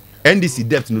 2020 NDC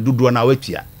debt no do na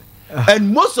watua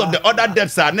and most of the other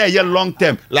debts are na ye long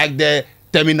term like the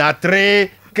Terminal 3,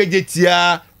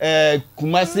 Kejetia,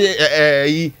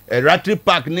 Kumasi, Ratri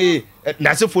Park,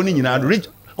 Nasifoni,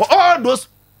 all those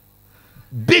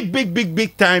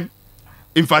big time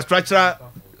infrastructure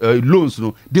loans,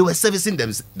 no, they were servicing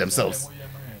themselves.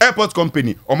 airport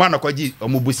company omo anakwaji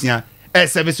omo busia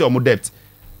service omo debt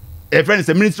a friend is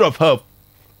the Ministry of Health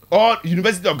or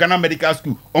University of Ghana Medical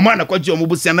School omo anakwaji omo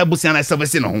busia na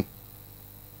service no.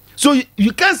 So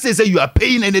you can't say you are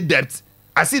paying any debt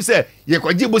as if say ye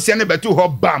kwaji busia na betu ho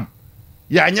bam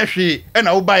ya anya hwe e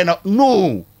na wo buy na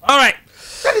no. All right,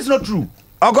 that is not true.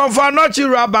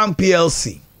 Okonfanochi Bank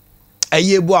PLC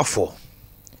eyebuafo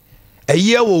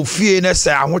eye wo fie na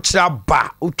se ahokyera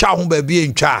ba utwa ho ba bi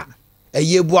entwa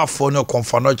eyebuafo no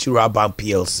Okonfanochi Bank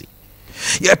PLC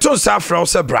ye to sa fra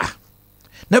se bra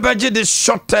na baje this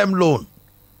short term loan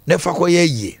na fa ko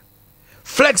ye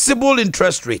flexible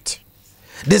interest rate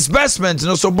disbursement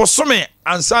no so bosome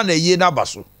ansa na ye na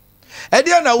baso e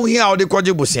dia na wo hia wo de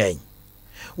koje bosian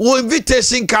wo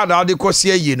invitation card wo de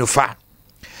kosie ye no fa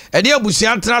e dia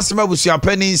busian transfer busian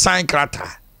penny sign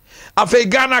krata afa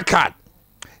Ghana card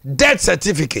death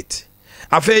certificate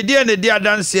afa dia ne dia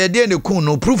dance dia ne kun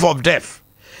no proof of death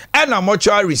and a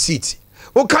mortuary receipt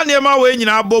wo kan e ma we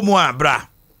nyina abomu a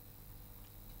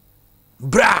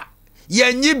bra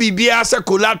yenyi bibia se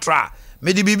collateral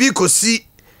me di bibi kosi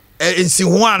ensi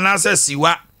ho anasa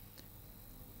siwa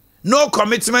no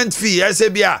commitment fee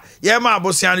bia ye ma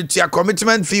abosian to a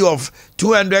commitment fee of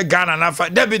 200 Ghana na fa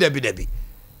debi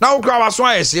now ukra waso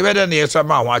ayese be de ne yeso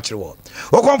ma ho akire wo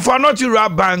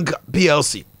Okonfanochi Bank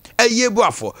PLC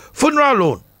eyebuafo funeral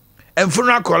loan and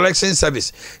funeral collection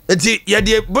service enti ye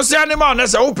de bosian ne ma na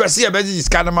se wo pese ye be di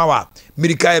scan ma wa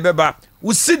mirika ye beba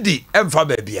wo sidi emfa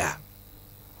ba bia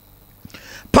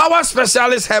Power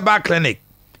Specialist Herbal Clinic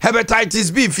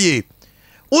hepatitis B fie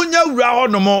unya wura ho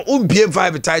no mo ubie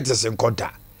hepatitis in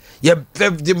contact ye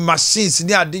the machines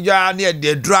ni adija ni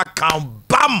de drug can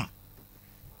bam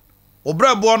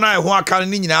obrabo na ho aka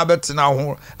ni nyina betena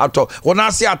ho ato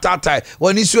wona se atata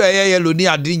woni so eye yellow ni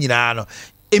ade nyina no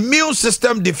immune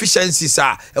system deficiencies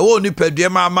a e wo ni padue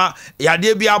mama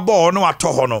yade bia bo no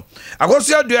ato ho no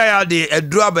akoso adua ya de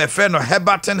adura ba fe no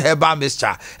herbal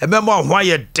mixture e memo ho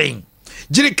aye den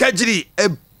jiri kajiri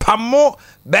pamo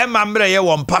be mamre ye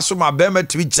won paso ma be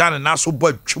matwi jane na so bo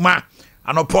atwuma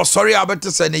anopo sorry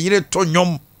abete se ne yire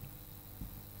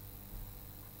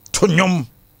tonyom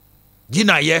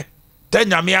gina ye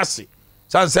tanyame ase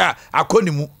sansa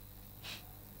akonimu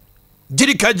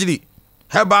jiri kajiri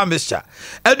herbal mixture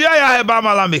edua ya herbal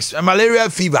malamix malaria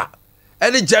fever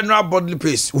any general bodily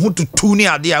pains who to tune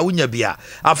ade a unya bia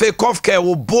afa cough care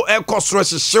wo bo ekosro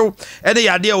hyew any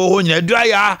ade wo ho nyina edua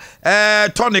ya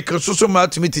tonic susu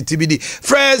multimity TBD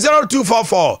fra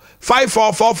 0244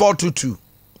 544422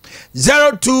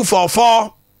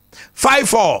 0244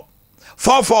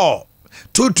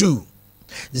 544422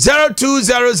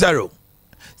 0200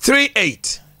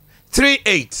 38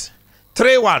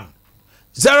 31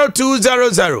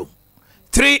 0200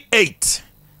 38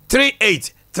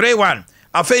 31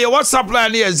 afa your WhatsApp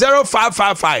line here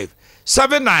 0555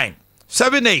 79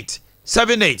 78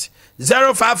 78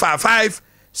 0555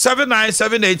 79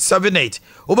 78 78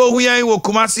 obo huyan wo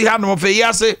Kumasi ha no fe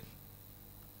yase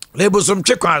lebo som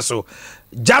chekwan so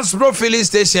Jasbro filling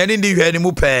station in the hwe ni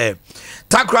mu pe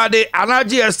Takrade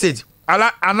Anaji Estate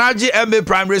Anaji MA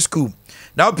Primary School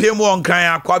now PM on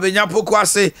kan akwabenya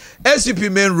pokwase SCP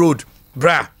Main Road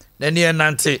bra na ne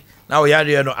nante na o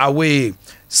yare no away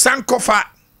Sankofa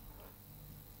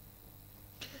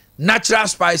natural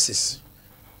spices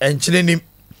and chilling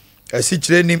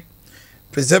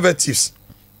preservatives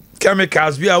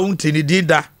chemicals we are untini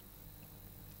dinda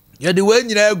ye de we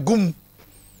nyina gum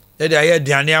ye de aye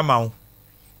diane amawo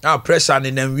na pressure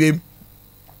ni namwem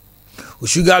o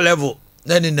sugar level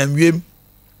na ni namwem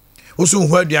o so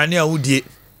hu aduane a wodie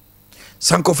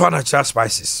Sankofa natural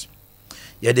spices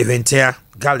ye de ventia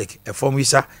garlic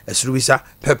efomisa esruwisa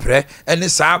pepper ene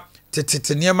sa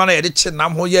tete niema na ye de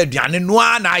chenam ho ye aduane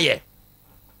no na ye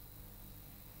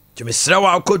Jimesra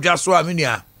wa akodwa so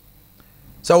aminia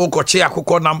sa wo koche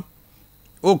akokɔ nam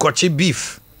wo koche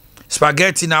beef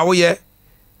spaghetti na wo ye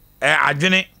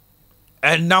adwene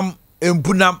enam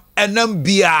empunam enam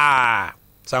bia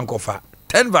Sankofa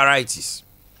 10 varieties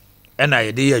and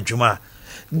I dey adwuma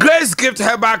Grace Gift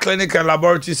Herbal Clinic and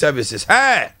Laboratory Services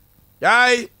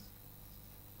yai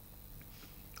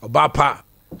Obapa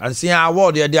and see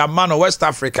award they are man of West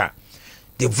Africa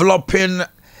developing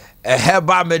a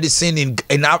herbal medicine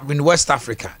in West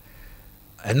Africa.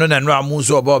 I know that no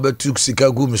amuso about took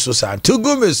sika gumiso sa to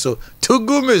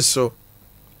gumiso.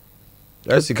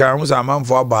 That's the kind of man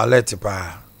for ballet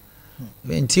pa.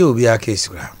 Until be a case.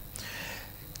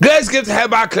 Grace Gift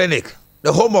Herbal Clinic,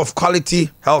 the home of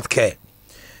quality healthcare.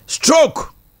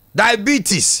 Stroke,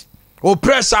 diabetes, or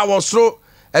pressure was slow,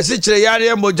 as each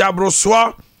yare mojabro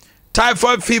swa,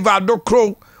 typhoid fever, do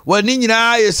crow, wani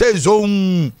nyina ye say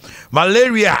zone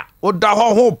malaria oda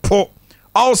ho po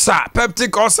ulcer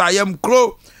peptic ulcer yam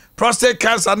kro prostate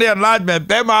cancer and enlargement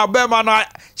bema na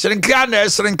shrinka na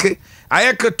shrinki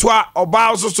ayeketwa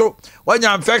oba so when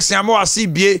infection am wa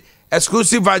CBA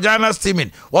exclusive vaginal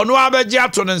steaming ono abeji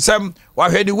ato nsem wa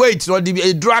hwedi weight no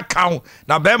di drug count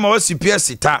na bema wa CPS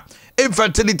sita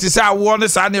infertility say wo ne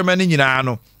sa ne mani nyina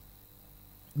no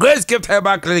Grace Gift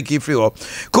Herbal Clinic if you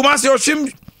Kumasi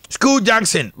Oshim School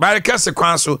Junction Barakese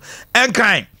Kwanso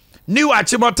Enkai New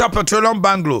Achimota Petroleum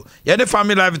Banglo Yene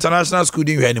Family Life International School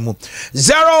din hwanimu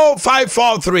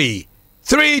 0543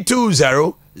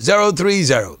 320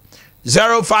 030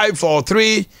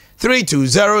 0543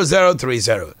 320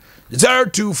 030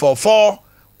 0244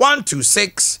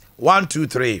 126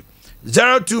 123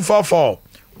 0244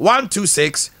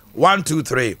 126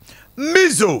 123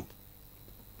 Mizo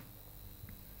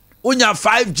Unya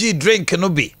 5G drink no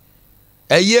be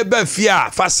eye ba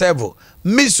fia fa servo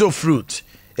miso fruit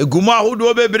eguma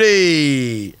hodo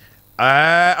bebre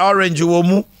orange wo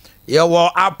mu ye wo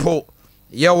apple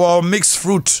ye wo mixed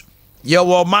fruit ye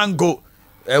wo mango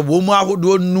wo mu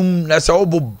ahodo num na se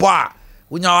oboba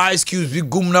unya ice cubes bi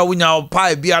gum na unya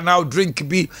pie bi na drink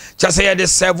bi cha say the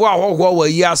servo ahoho wa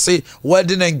yi ase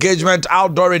wedding engagement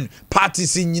outdooring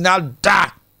parties nyina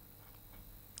da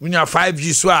unya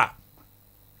 5G so a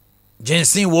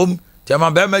ginseng wom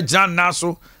tema bema jan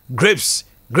naso grapes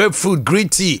grapefruit green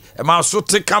tea e ma so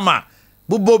te kama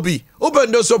bubobi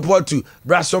obendo support to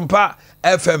Sompa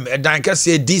FM edanka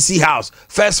say DC house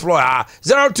first floor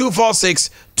 0246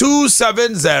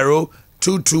 270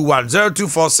 221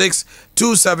 0246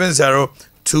 270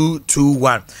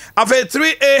 221 afa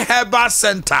 3A Herbal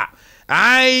Center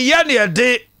ye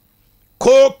de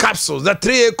co capsules the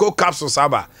 3A co capsules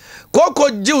aba cocoa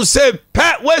juice say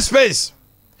pet waste space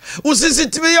usisi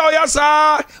timi ya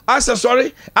oyasa asa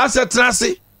sorry asa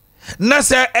trase na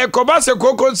se ekoba se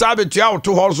kokon sa betua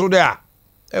oto ho so de a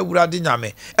ewurade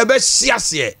nyame ebe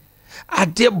hyiase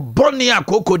ade boni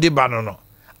akoko de ba no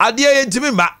ade ye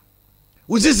ntimi ma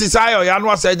usisi sa ya oya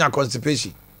no asa nya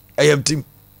constipation eyam tim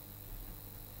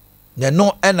ne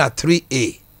no na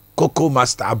 3A cocoa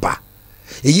master aba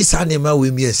eyi sa ne ma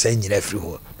we mi ensa nyina free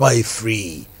ho no e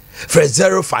free for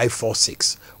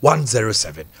 0546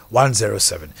 107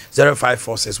 107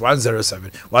 0546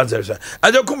 107 107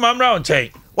 ajoku mamra on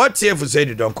chain what here for say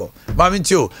you don't call mami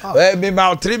tio me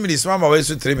ma 3 minutes mama we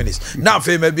so 3 minutes now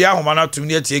fe me bia homa na tum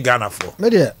ne tie Ghana for me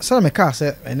de so me ka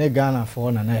say ene Ghana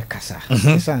for na na kasa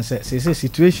san say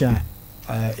situation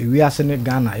we ase ne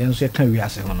Ghana yen so ka we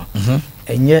ase ho no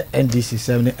enye NDC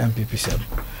 7 MPP 7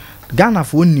 Ghana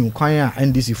for nim kwan a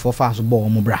NDC 4 fa so bo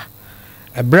mo bra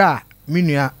ebra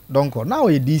minua donko na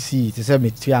we DC te se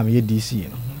metia am ye DC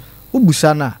no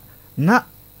ubusa na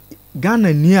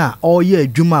Ghana ni a oye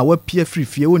adwuma wa pie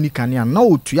frifie woni kanea na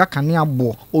otua kanea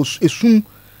bo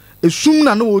esum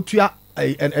na otua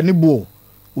eni bo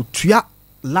otua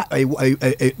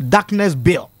darkness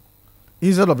bill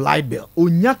instead of light bill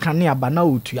onya kanea ba na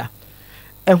otua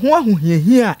eho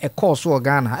ahohiahia e course o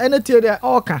Ghana enetie de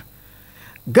oka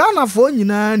Ghana fo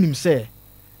nyina nim se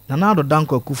na ado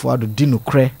danko akufo ado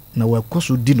dinokre na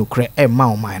wakoso dinokre e ma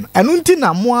oman enu nti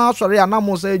na mo asori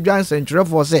anamo say Joan Century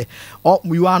for say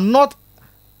you are not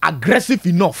aggressive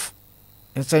enough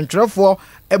in Century for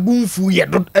ebumfu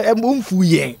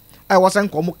ye I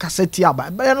wasn't komo kaseti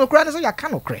aba but no kra say ya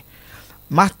kanokre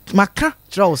maka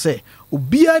try say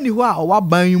obia ni ho a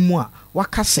owaban mu a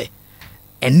wakase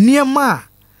eniema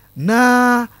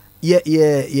na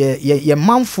ye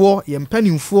manfo ye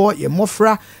mpanimfo ye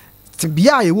mofra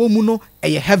tibia ye wo mu no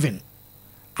e heaven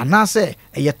anase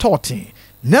eye totin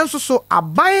nanso so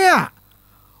aban a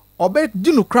obe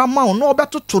dinukra ma no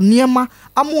obetoto niema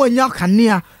amoanya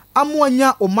kanea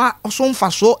amoanya oma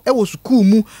osomfaso e wo sukuu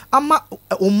mu ama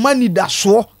omani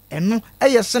daso eno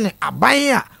eye sene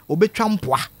aban a obetwa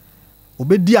mpoa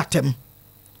obedi atem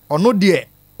ono de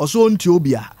oso nti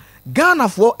obia Ghana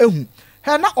fo ehu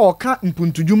he na oka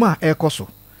mpuntudwuma ekoso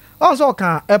onso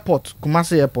oka airport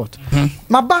Kumasi airport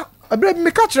maba abre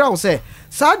me ka kira wo say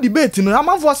sa debate no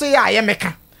amanfo say ya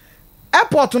meka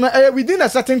airport no within a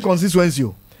certain constituency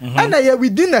and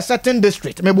within a certain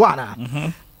district me bo ana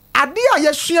Adea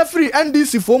Akye free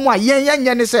NDC for mu a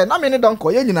yen ne say na me ne don ko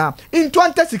yen nyina in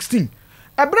 2016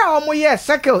 ebra omo ye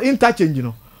circle interchange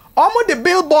no omo the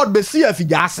billboard be see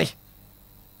afijase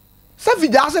se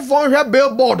fijase for hwe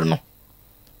billboard no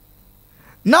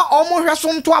na omo hwe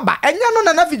so nto aba enya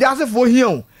no na fijase for hia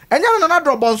o enya no na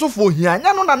drobonso for hia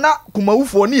enya no na kumawu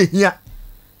for ne hia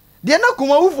deɛ na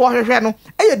kumawufoɔ hwehwɛ no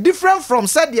ɛyɛ different from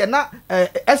said deɛ na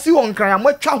ɛsi wɔn nkran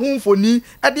amatwa ho mfoni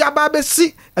ɛde aba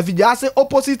abɛsi afidie ase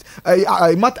opposite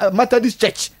Methodist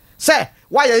church sɛ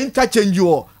wayɛ interchange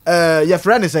wɔ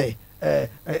yɛfrɛ ne sɛ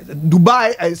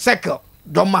Dubai circle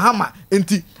John Mahama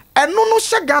nti ɛno no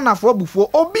hyɛ Ghana for bufuo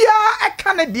obiara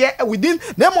ɛka ne deɛ within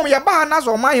na mmom yɛba ha na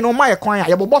so ɔman yi no ɔman yɛ kwan a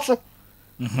yɛbobɔ so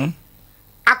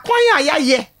akwan a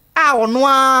yɛayɛ a ɔno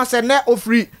a sɛ nɛ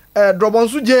ofiri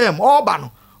drɔbɔnso JM ɔba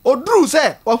no oduru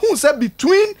sɛ ɔhu sɛ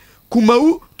between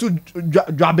Kumawu to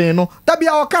Dwaben no dabi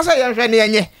a ɔka sɛ yɛhwɛ ne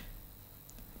yɛnyɛ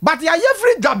but yɛayɛ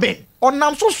firi Dwaben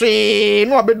ɔnam so hwee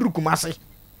na ɔbɛduru Kumase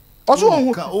ɔso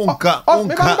onka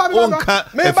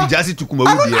efijasi to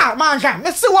Kumawu deɛ manka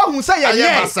me se wahu sɛ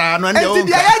yɛnyɛ enti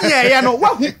deɛ yɛnyɛɛ no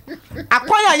wahu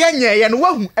akwan a yɛnyɛɛ no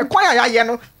wahu ɛkwan a yɛayɛ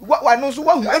no wano so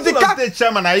wahu enti ka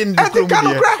chairman ayi ndi krom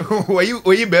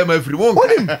oyi be ma firi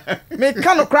wonka me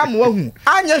ka no kra mo wahu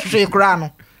anya hwe kra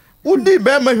no udi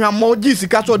be ma hwa mo gi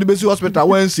sika so de besi hospital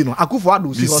wansi no akufo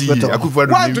ado si hospital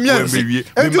wantu mi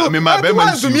me ma be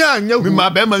ma nsuo me ma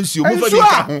be ma nsuo mo fa di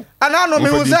ka ho ana no me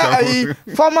hu say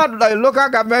former local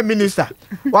government minister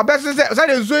wa be say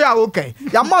the nsuo ya okay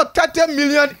ya ma 30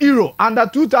 million euro under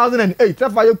 2008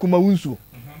 fa ye Kumawu nsuo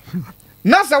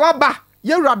na se wa ba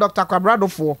ye wura Dr.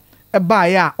 Kwabradofo e ba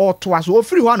ye a oto aso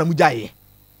ofiri ho na mu jaye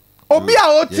obi a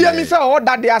o tie mi se o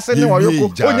dade ase ne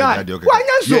oyoko onya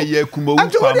wanya nso ye Kumawu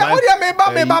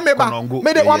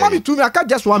me de wa ma mi tu mi aka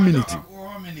just 1 minute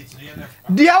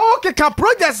dia o ke ka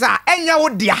projects a enya wo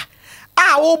dia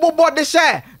a wo bobo de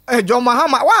share John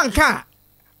Mahama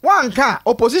wanka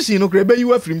opposition no kre be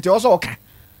you afrim te also okay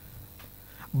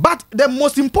but the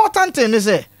most important thing is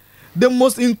the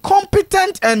most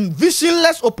incompetent and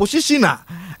visionless oppositioner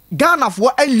Ghana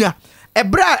for enya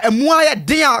ebra emua ye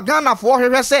den a Ghana for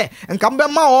hwehwe se nka mbe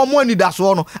ma o mo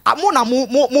anidaso no amo na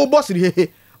mo boss ri hehe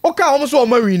oka o mo so o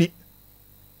ma wini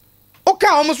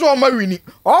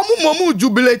o mo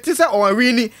jubilate se o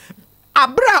wini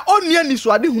abra oni ani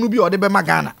so ade hunu bi o de be ma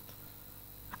Ghana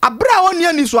abra oni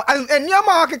ani so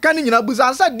eniama akeka ni nyina buza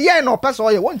ansa die na opese o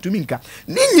ye want to minka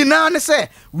ni nyina ne se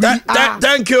we are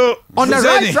thank you on the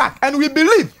right track and we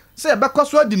believe say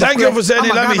because we thank you for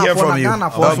saying let me hear from you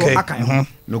okay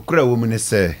no kura wo mene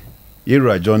say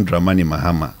Yera John Dramani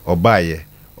Mahama obaye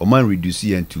oman reduce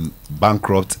into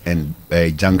bankrupt and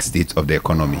junk state of the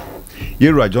economy.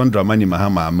 Yera John Dramani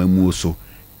Mahama amamu so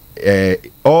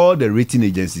all the rating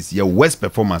agencies your worst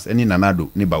performance any nanado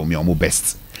ni ba omi omo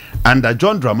best. And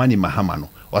John Dramani Mahama no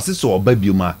was so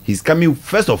obabiuma he's coming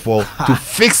first of all to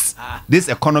fix this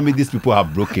economy these people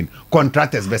have broken.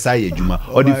 Contractors beside Ejuma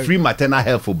or the free maternal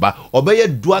health for ba obey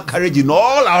dual carriage in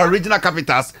all our regional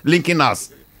capitals linking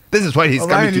us. This is what he's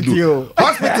coming to do.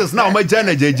 Hospitals now my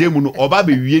jana JJ mu oba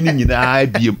be wie ni nyina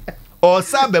biem. Or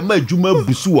sabe ma Juma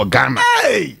busu o Ghana.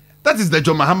 Hey, that is the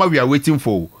John Mahama we are waiting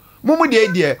for. Mumu the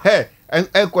idea hey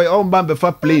on bambe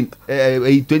for plane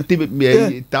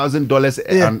 $20,000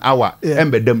 an hour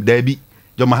embedem debi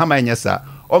John Mahama nyesa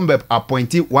on be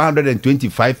appointing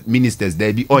 125 ministers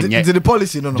debi onye the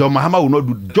policy no John Mahama will not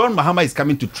do. John Mahama is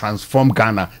coming to transform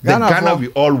Ghana the Ghana we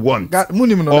all want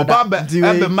oba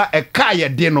be ma e kaya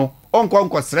de no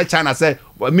onko sre China say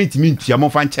meet mo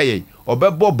fan cheye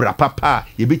obebo bra papa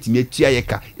ye betimi atua ye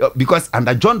ka because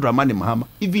under John Dramani Mahama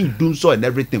even doing so and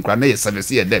everything na ye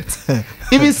servicing a debt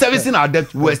even servicing our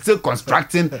debt we are still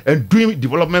constructing and doing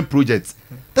development projects.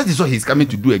 That is what he's coming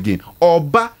to do again.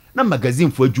 Oba na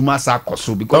magazine for adwuma sa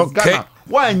koso because Ghana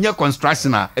why nye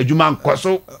construction a adwuma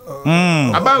nkoso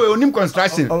aba we onim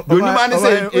construction onim an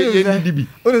say NDB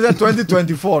what is that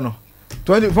 2024 no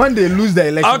when they lose the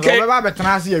election okay. We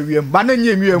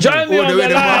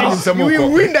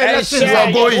win the election. You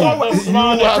are going.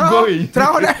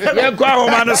 Hello,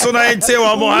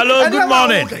 good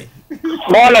morning.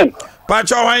 Morning.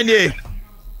 Pacho Windi.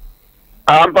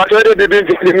 Pacho de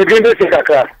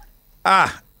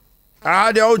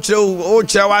the old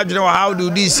how do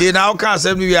this say now can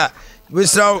say we are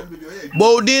Mr.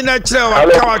 Bodina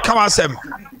come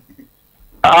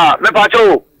me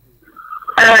Pacho.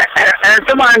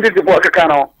 Someone did the work.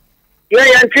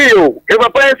 Yeah, you. If a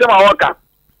place in my worker.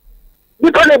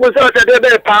 Because it was such a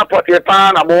day,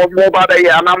 pan, a more mobile,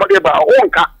 and I'm about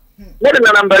Wonka. What in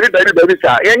the number, baby,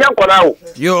 sir?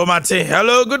 Yo, Mati.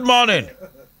 Hello, good morning.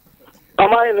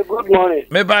 Am I in a good morning?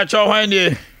 Me Pacho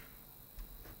Windi.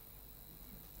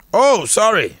 Oh,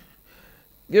 sorry.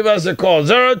 Give us a call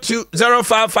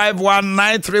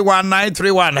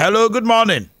 020551931931. Hello, good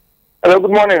morning. Hello,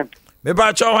 good morning. Me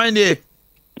Pacho Windi.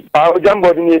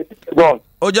 Ojambo ni gone.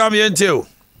 Ojam yentio.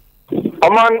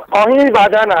 Oman ohi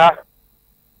badana.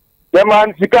 The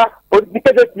man sika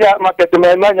odikete ya market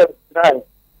man manya nai.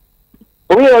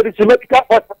 We are the medical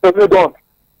hospital done.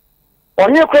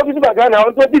 On your crop is a gun, I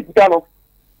want to be done.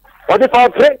 What if I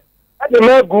pray? At the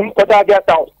mail boom, but I get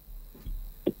out.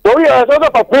 So we are sort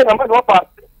of a prayer, I'm not past.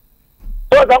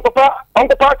 So that's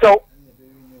Uncle Pacho.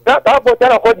 That's what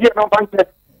I got here on Bank.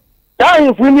 That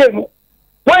is we need.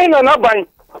 Why not buying?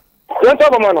 Don't talk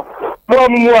about more,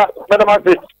 Madam.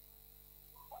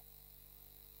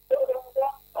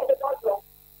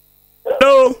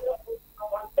 Hello.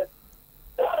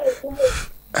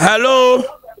 Hello.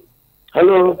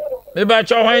 Hello. Maybe I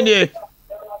try Wendy.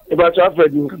 About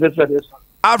Alfred,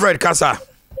 Alfred Kasa.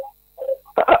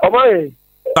 Omanhene.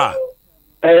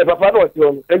 Papa was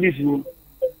your LDC.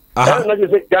 I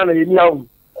just Ghana now.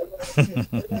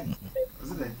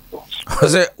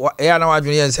 Was it? Yeah, no, I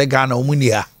didn't say Ghana,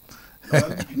 Umunia.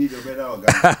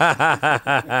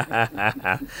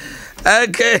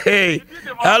 Okay.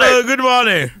 Hello, good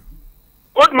morning.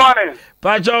 Good morning.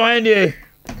 Pacho Wendy.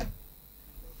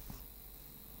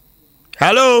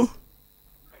 Hello.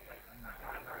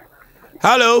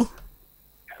 Hello.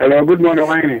 Hello, good morning,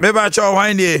 Omanhene. Maybe Pacho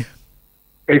Wendy.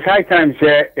 It's high time,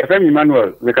 sir. FM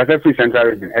Emmanuel, because every central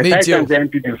region. It's high time, sir,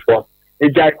 MPD for a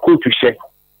jack cool to share.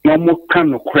 No more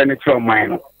can of credit from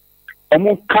mine. No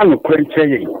more can of credit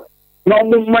saying. No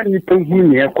more money to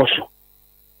win your question.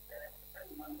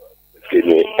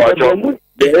 Hello,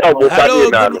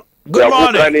 good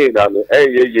morning. Hello.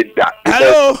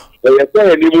 Hello.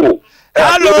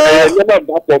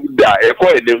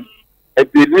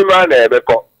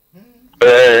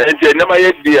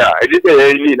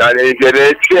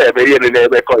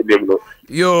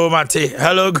 Yo, Mate.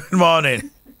 Hello, good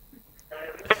morning.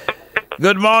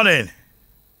 Good morning.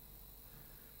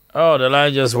 Oh, the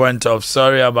line just went off.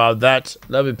 Sorry about that.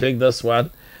 Let me pick this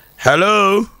one.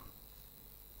 Hello.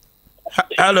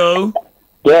 Hello.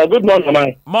 Yeah, good morning,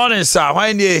 man. Morning, sir. How are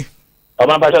you?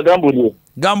 Oman Pasha Gambo.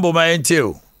 Gambo, my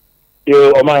too.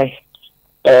 Yo, Oman.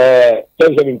 Thanks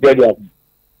for being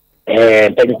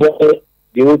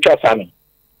the ultra family.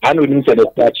 I know you said the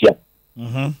touch here.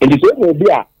 In the same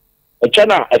way, a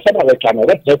channel, a set of a channel,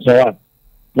 that's one.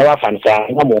 No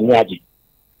fancy, no more magic.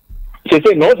 She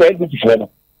said, no, very good.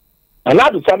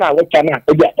 Another son, I look at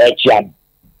a channel.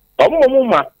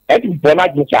 Omoma, every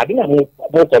bonnet, I didn't know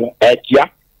both on a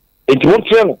chia. It won't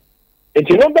tell. It's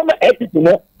no number everything.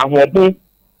 I'm working.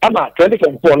 I'm at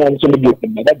 24 and some of you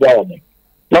in the government.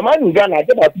 No man in Ghana, I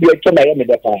did not be a channel in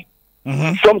the time.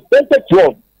 From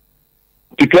 2012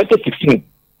 to 2016,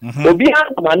 Obia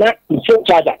Mana is so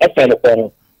charged at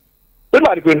FN.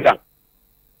 Everybody going down.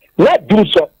 Let do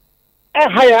so. I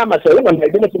hire myself and I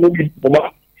didn't know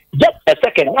just a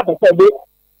second. I have a problem.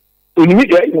 In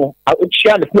immediately, I would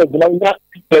share the place without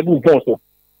the council.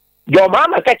 Your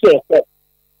mama catch yourself.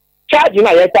 Charging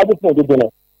I had for the dinner.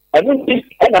 I don't think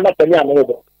I'm not a young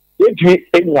over. If you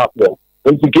ain't up there,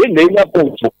 and to gain the young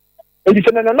council. And it's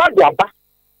another back.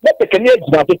 Let the Canadians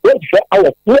have to 24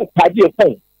 hours to a party of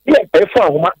phone. Here, pay for a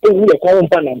call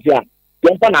and here.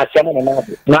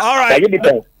 All right.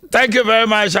 Thank you very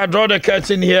much. I draw the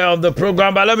curtain here on the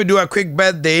program, but let me do a quick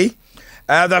birthday.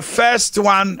 The first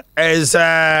one is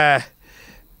okay.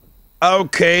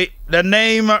 The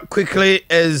name quickly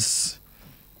is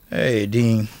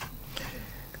Dean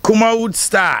Kumawood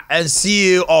Star and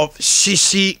CEO of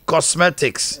Shishi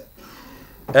Cosmetics,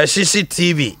 Shishi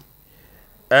TV.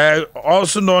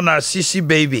 Also known as Shishi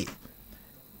Baby.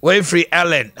 Wayfree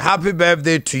Ellen, happy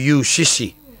birthday to you,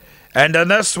 Shishi. And the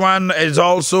next one is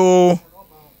also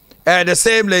the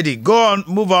same lady. Go on,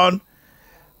 move on.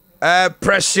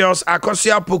 Precious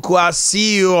Akosia Pukua,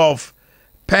 CEO of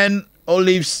Pen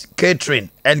Olives Catering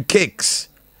and Cakes.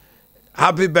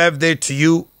 Happy birthday to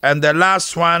you. And the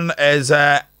last one is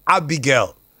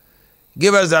Abigail.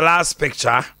 Give us the last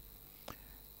picture.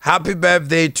 Happy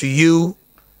birthday to you.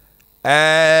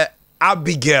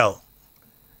 Abigail.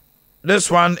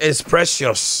 This one is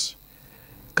Precious.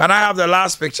 Can I have the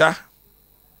last picture?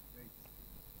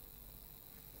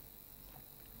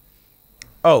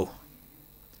 Oh.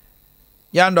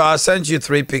 Yando, I sent you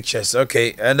 3 pictures.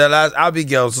 Okay. And the last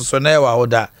Abigail, so now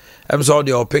hold that. I'm sorry,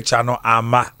 your picture no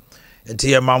ama.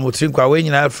 Enti ya mamutin kwa we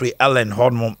nyina free Ellen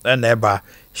Hormon and eba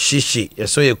Shishi.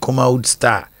 So ye Kumawood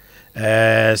Star.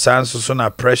 Sanso na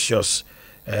Precious.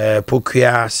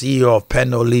 Boakye, CEO of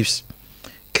Pen Olives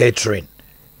Catering,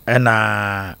 and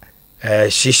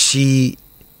Shishi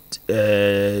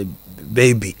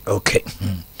Baby. Okay.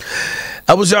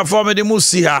 I was your former the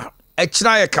Musia,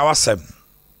 Echna Kawasem.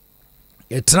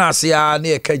 Etnasia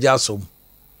near Kajasum,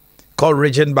 called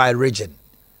region by region.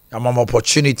 I'm an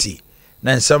opportunity.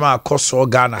 Then some are cost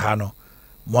Ghana Hano.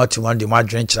 Motiman de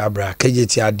Madrin Chabra,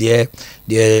 KJT dear,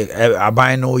 dear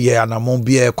Abino, ye, and a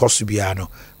Mombia Cosubiano,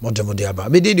 Montemodeaba.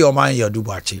 We did your mind, your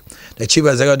Boakye. The chief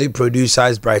executive producer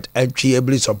is Bright Entry,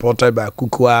 ably supported by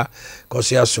Kukua,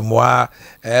 Kosia Sumwa,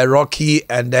 Rocky,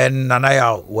 and then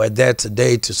Nanaya were there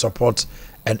today to support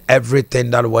and everything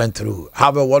that went through.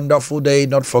 Have a wonderful day,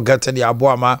 not forgetting the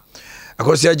Abuama,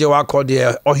 Kosia Jawako,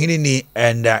 the Omanhene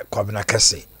and Kwabena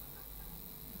Kese.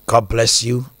 God bless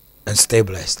you and stay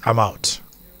blessed. I'm out.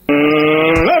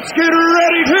 Let's get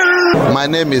ready to. My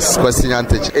name is Kwesi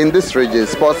Antich. In this region,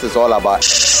 sports is all about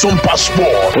Sompa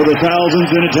Sport. For the thousands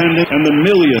in attendance and the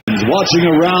millions watching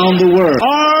around the world.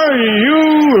 Are you?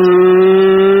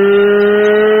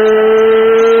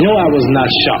 No, I was not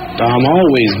shocked. I'm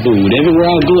always booed. Everywhere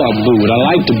I go, I'm booed. I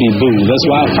like to be booed. That's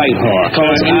why I fight hard.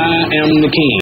 Because I am the king.